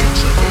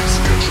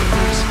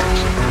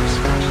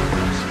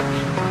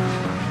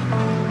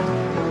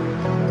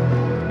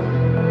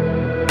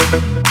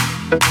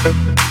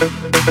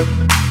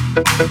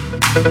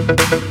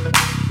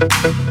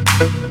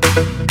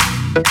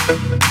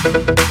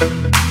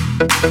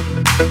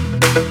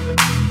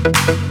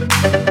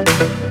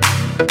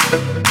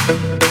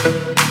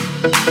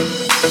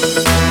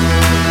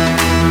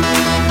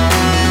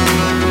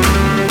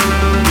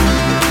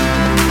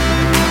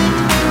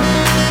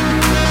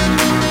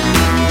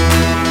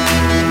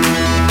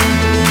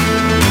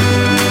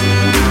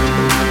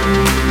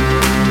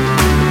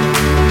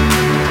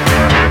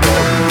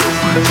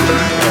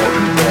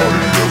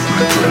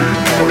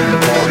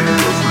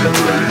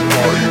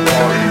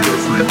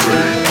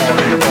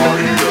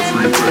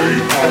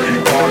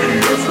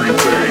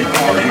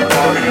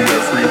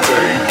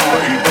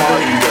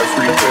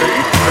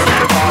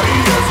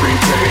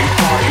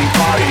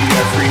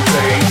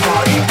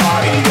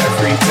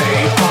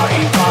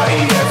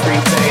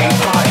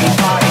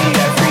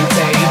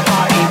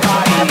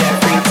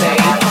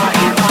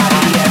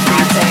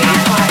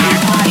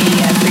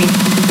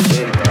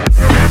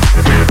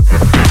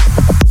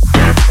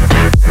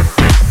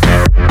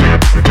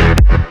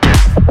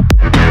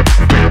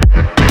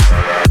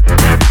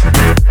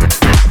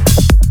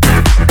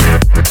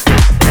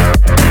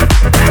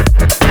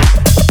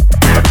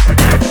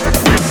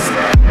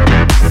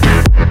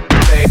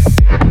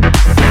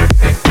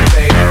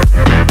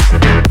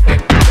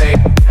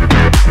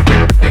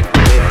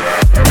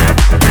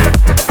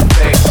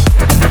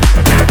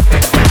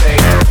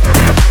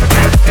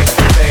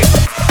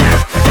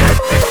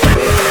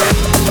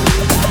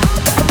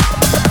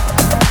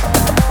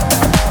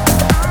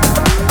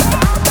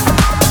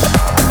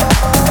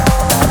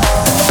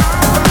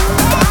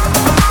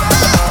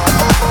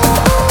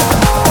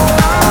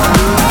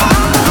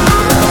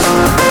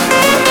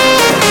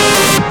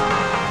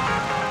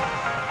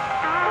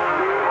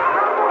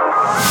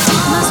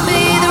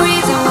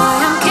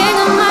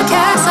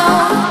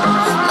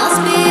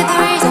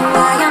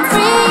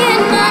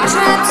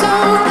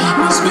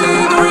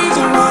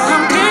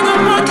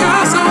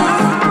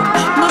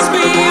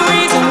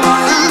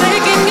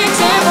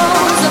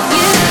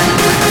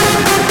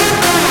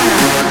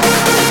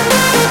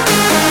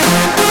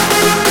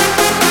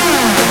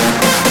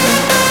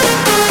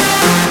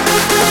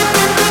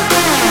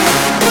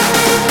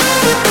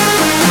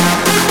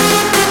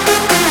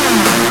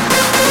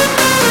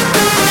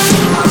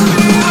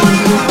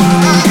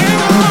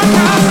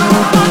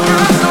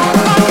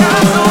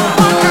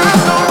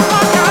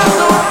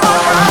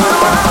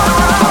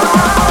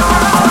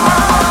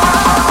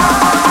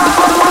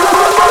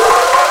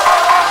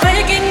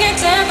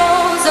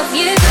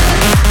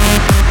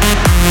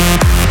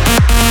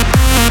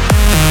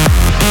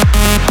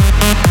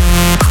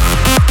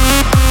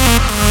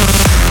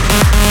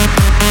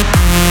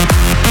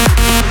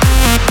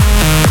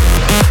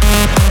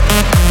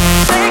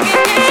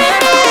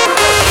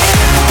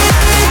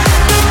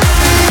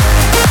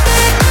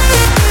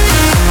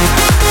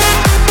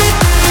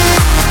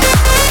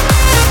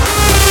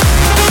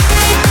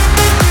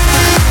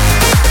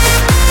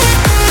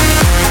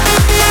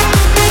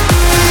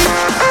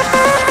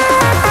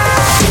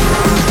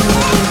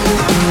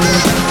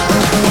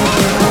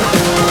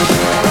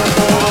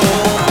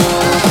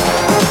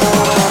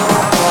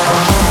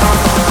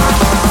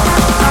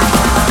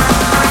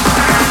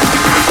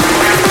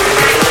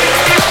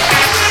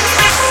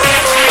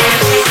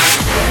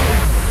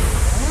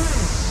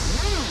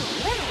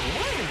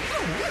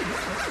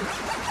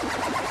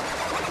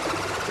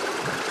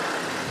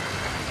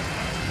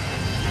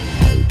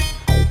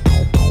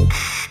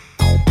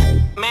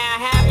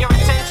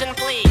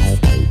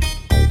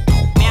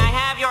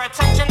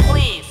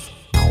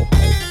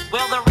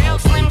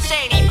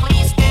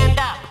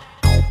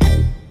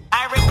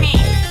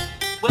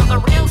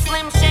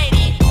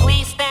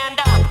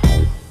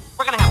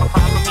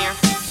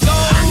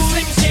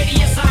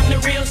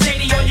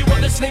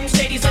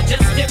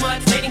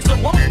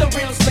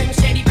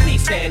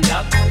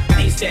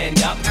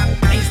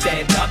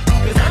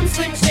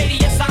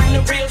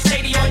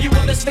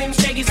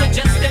 are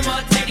just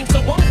imitating.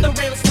 So won't the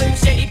real Slim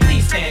Shady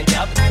please stand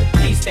up?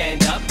 Please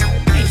stand up.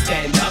 Please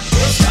stand up.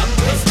 Stop.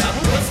 Stop.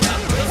 Stop.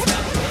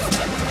 Stop.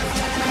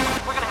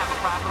 We're gonna have a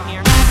problem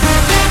here.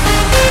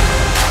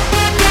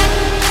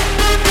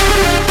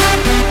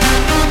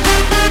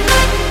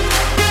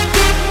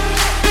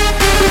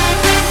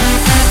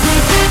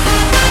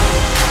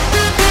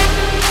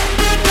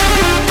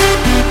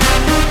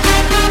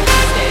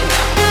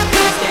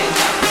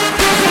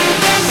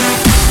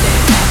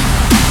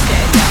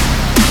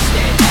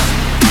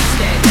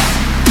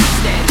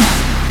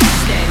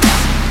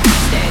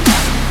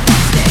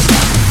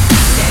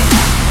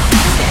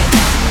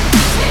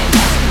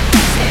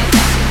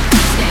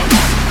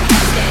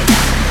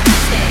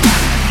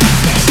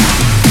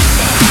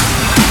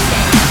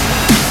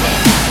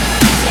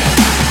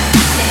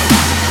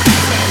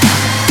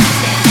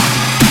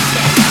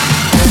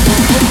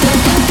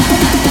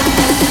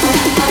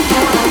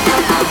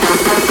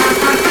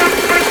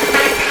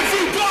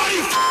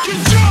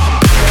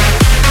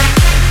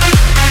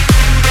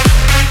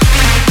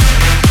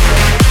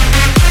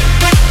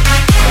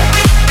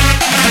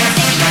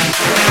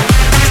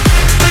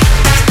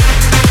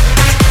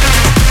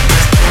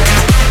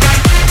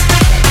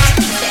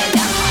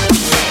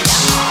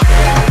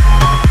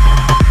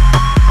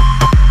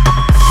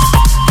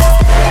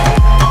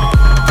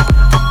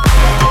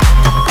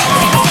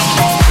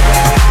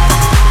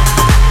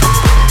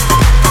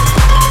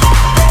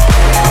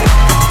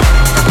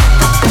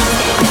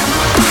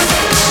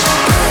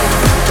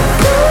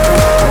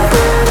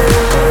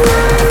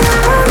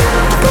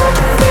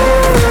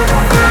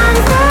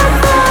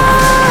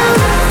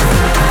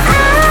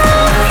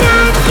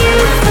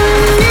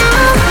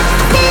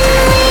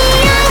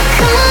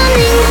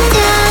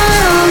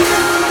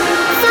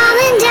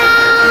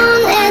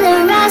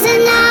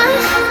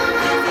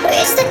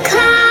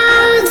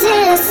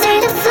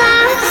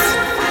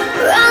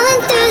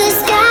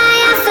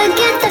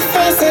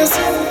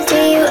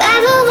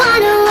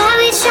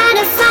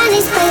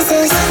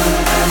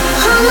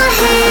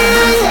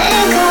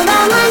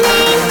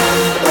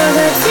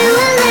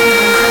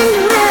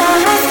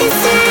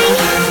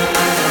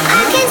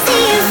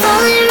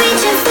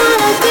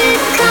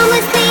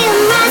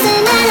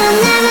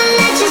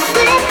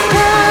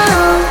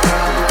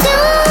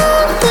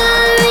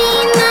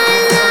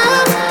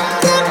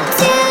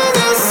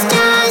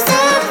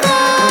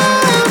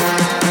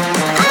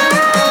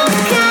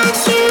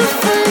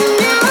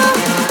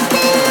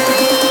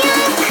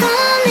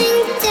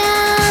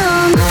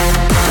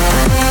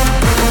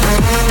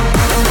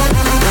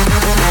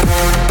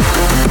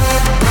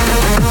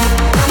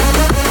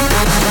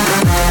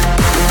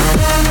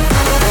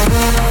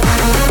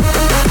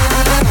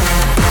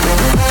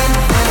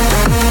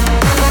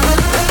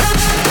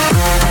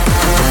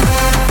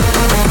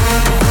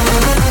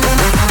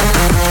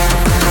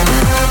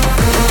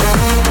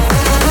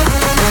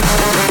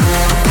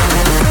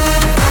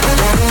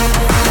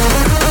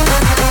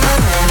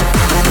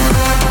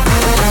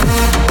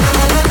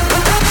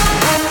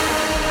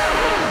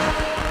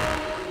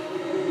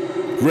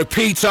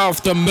 Repeat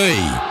after me.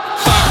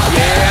 Fuck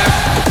yeah.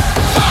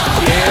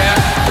 Fuck yeah.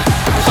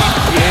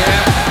 Fuck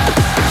yeah.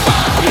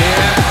 Fuck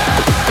yeah.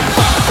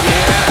 Fuck yeah.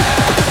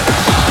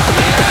 Fuck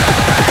yeah.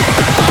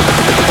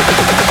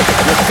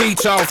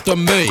 Repeat after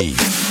me.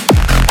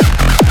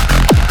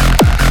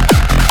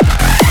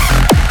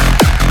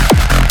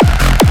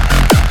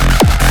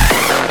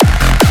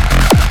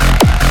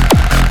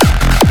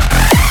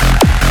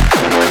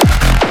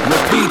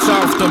 Repeat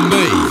after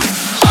me.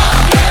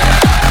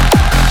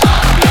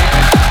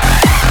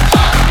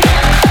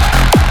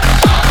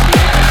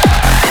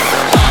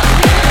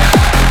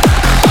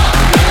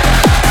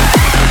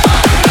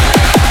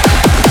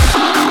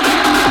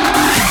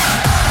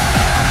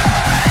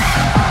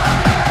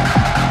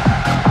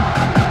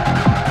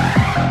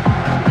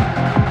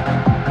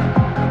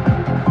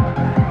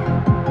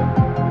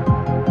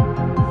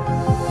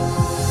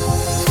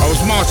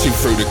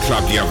 Through the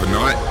club the other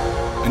night,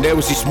 and there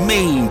was this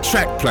mean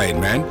track playing,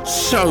 man,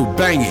 so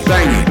banging.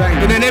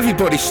 And then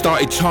everybody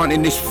started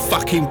chanting this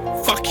fucking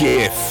fuck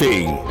yeah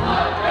thing.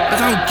 I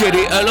don't get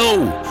it at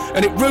all,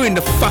 and it ruined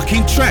the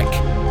fucking track.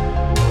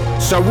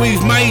 So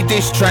we've made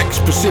this track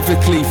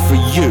specifically for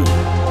you,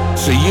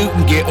 so you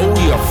can get all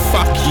your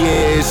fuck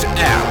yeahs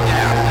out.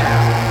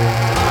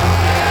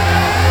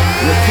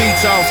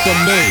 Repeat after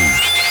me.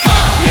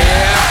 Fuck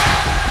yeah,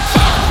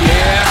 fuck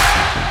yeah,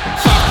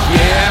 fuck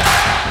yeah.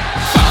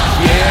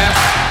 Yeah,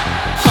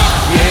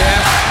 fuck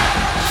yeah,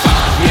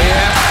 fuck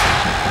yeah,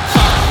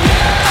 fuck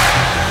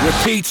yeah.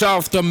 Repeat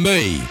after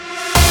me.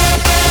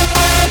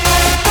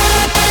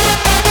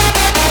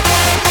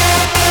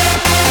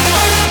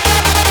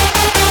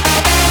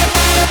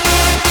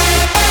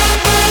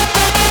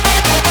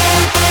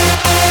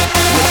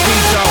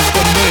 Repeat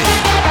after me.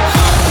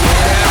 Fuck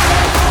yeah,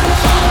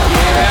 fuck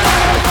yeah,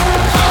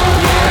 fuck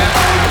yeah,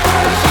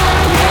 fuck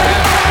yeah,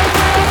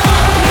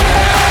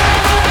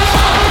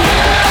 fuck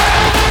yeah,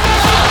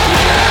 fuck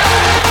yeah.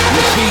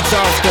 Repeat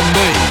after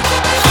me.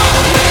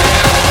 Fuck yeah,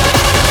 fuck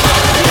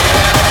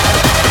yeah,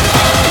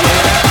 fuck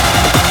yeah,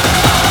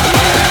 fuck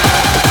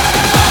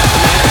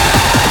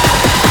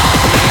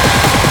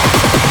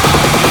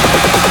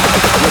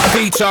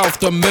Repeat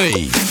after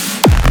me.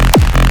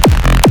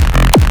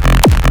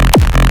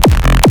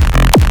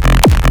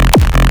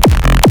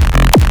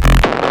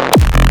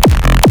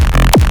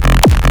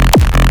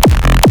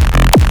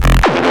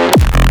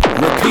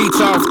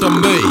 Repeat after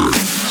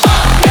me.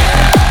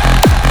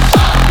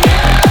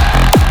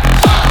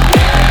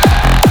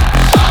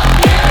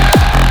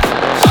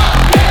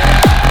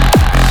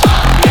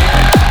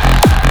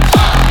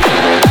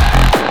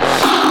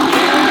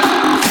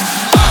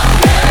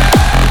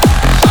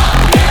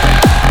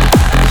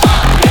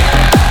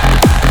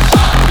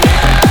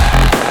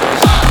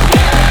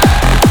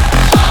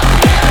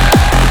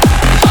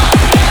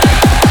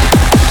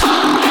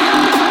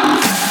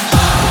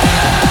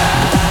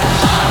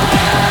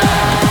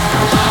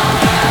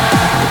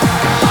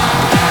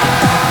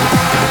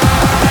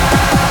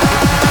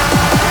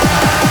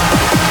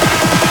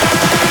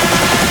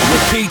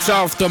 Repeat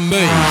after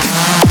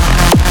me.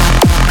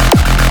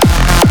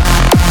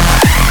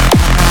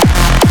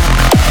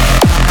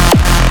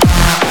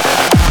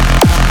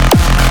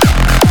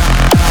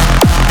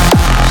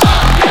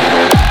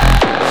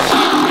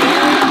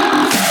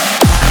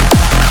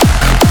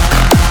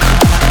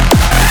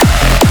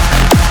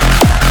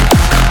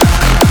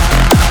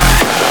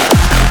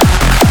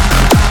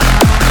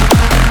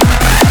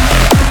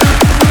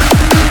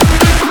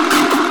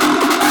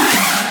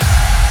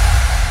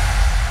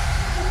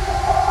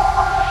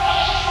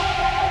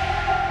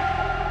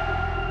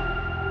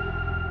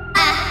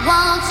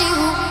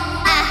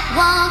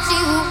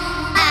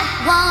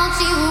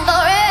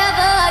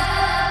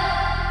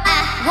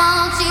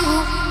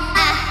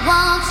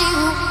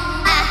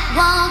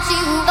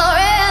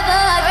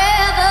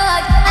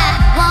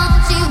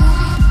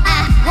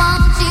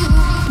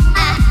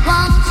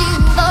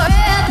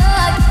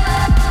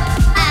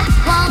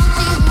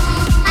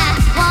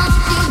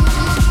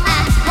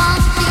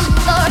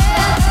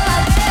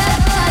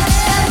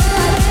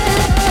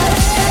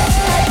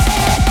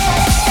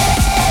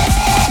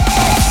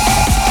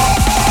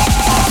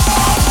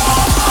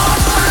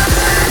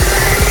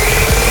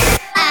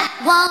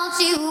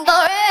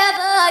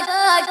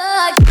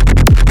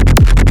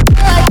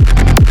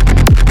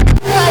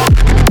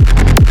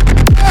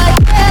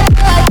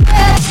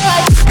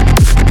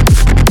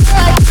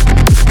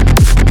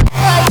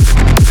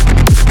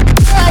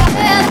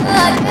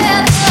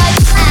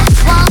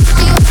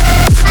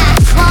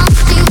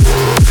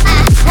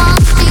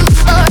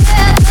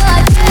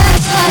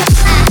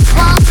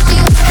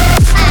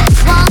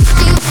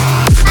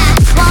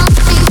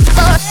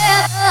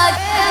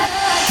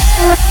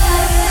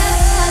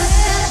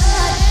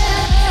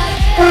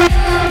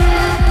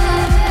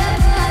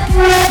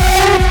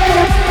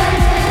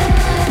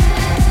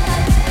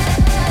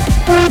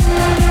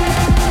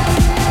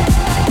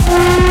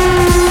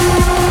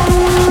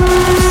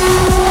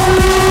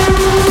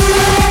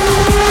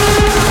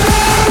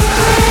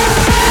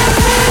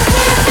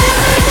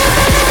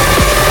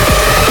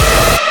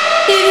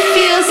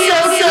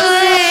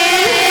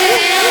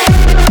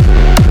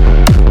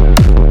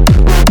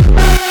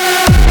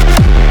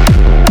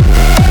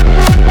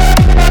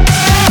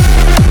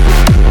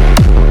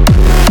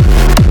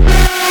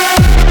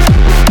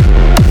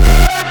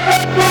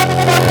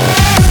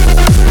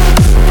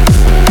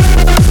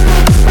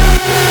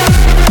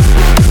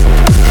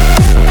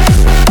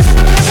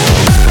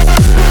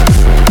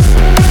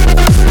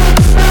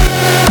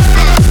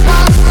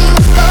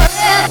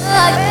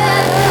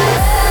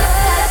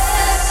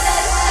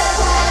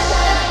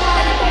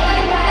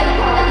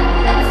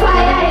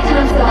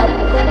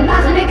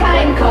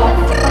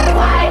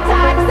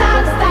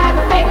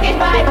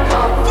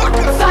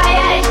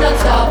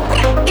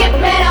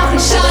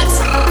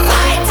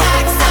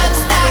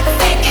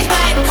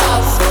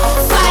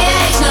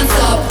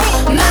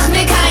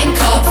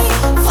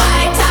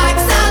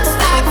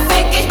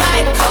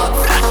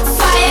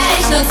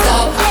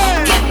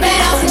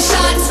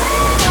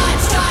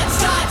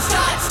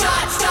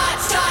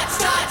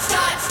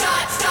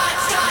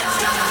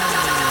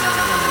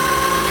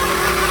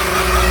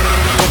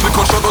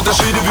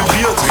 der Schädel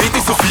vibriert. Red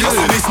nicht so viel, lass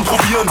den nächsten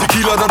probieren.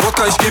 Tequila, dann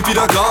Wodka, ich geb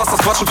wieder Gas. Das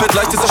Quatschen fällt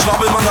leicht, ist der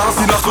Schwabbel in Nas.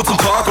 Die Nacht wird zum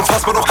Tag,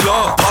 unfassbar doch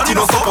klar. Party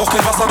nonstop, braucht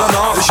kein Wasser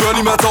danach. Ich hör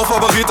niemals auf,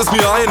 aber red es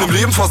mir ein. Im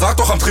Leben versagt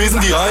doch am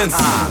Tresen die Eins.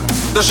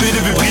 Der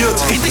Schädel vibriert,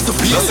 red nicht so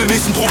viel, lass den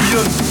nächsten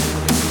probieren.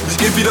 Ich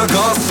geb wieder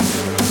Gas.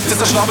 Ist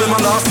der Schnabel in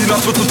Nas, die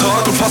Nacht wird zum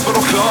Tag, unfassbar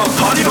doch klar.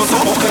 Party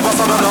nonstop, braucht kein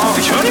Wasser danach.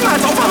 Ich hör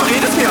niemals auf, aber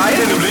red es mir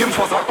ein. Im Leben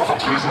versagt doch am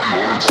Tresen die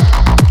Eins.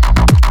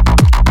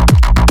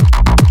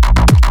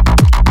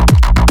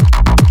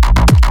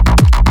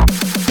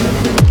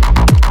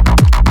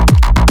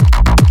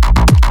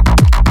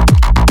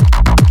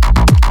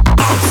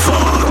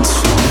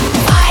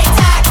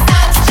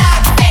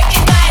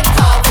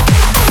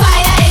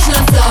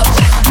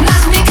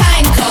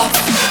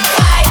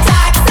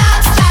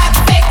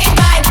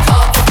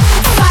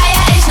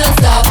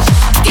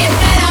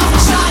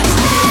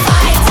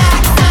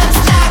 Freitag,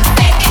 Samstag,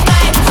 fick in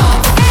meinen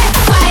Kopf.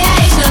 Feier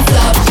ich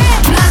nonstop,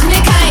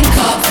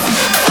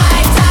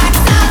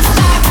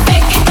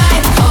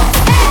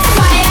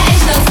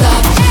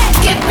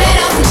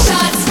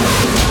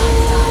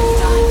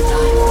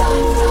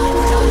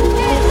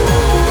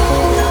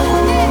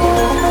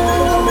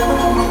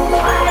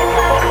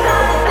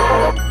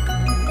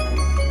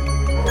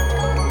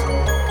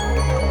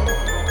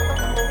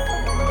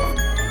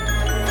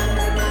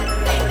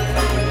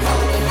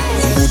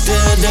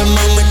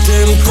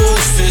 dem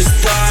Koks ist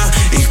da.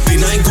 Ich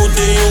bin ein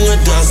guter Junge,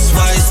 das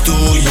weißt du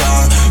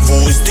ja.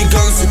 Wo ist die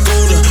ganze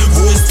Kohle,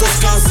 wo ist das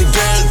ganze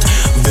Geld?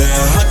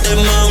 Wer hat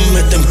immer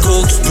mit dem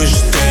Koks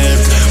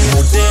bestellt?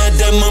 Mutter,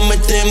 der Mann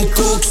mit dem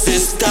Koks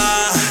ist da.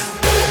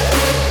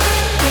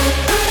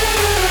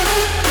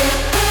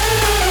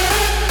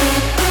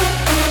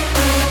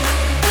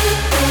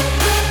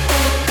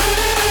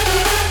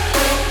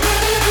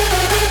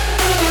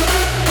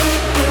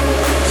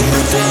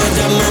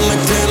 Der Mann mit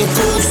dem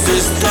Koks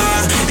ist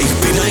da. Ich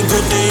bin ein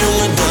guter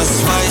Junge,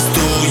 das weißt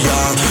du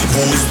ja.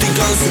 Wo ist die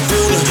ganze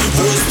Kohle,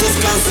 wo ist das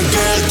ganze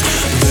Geld?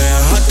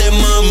 Wer hat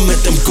den Mann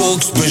mit dem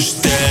Koks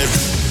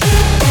bestellt?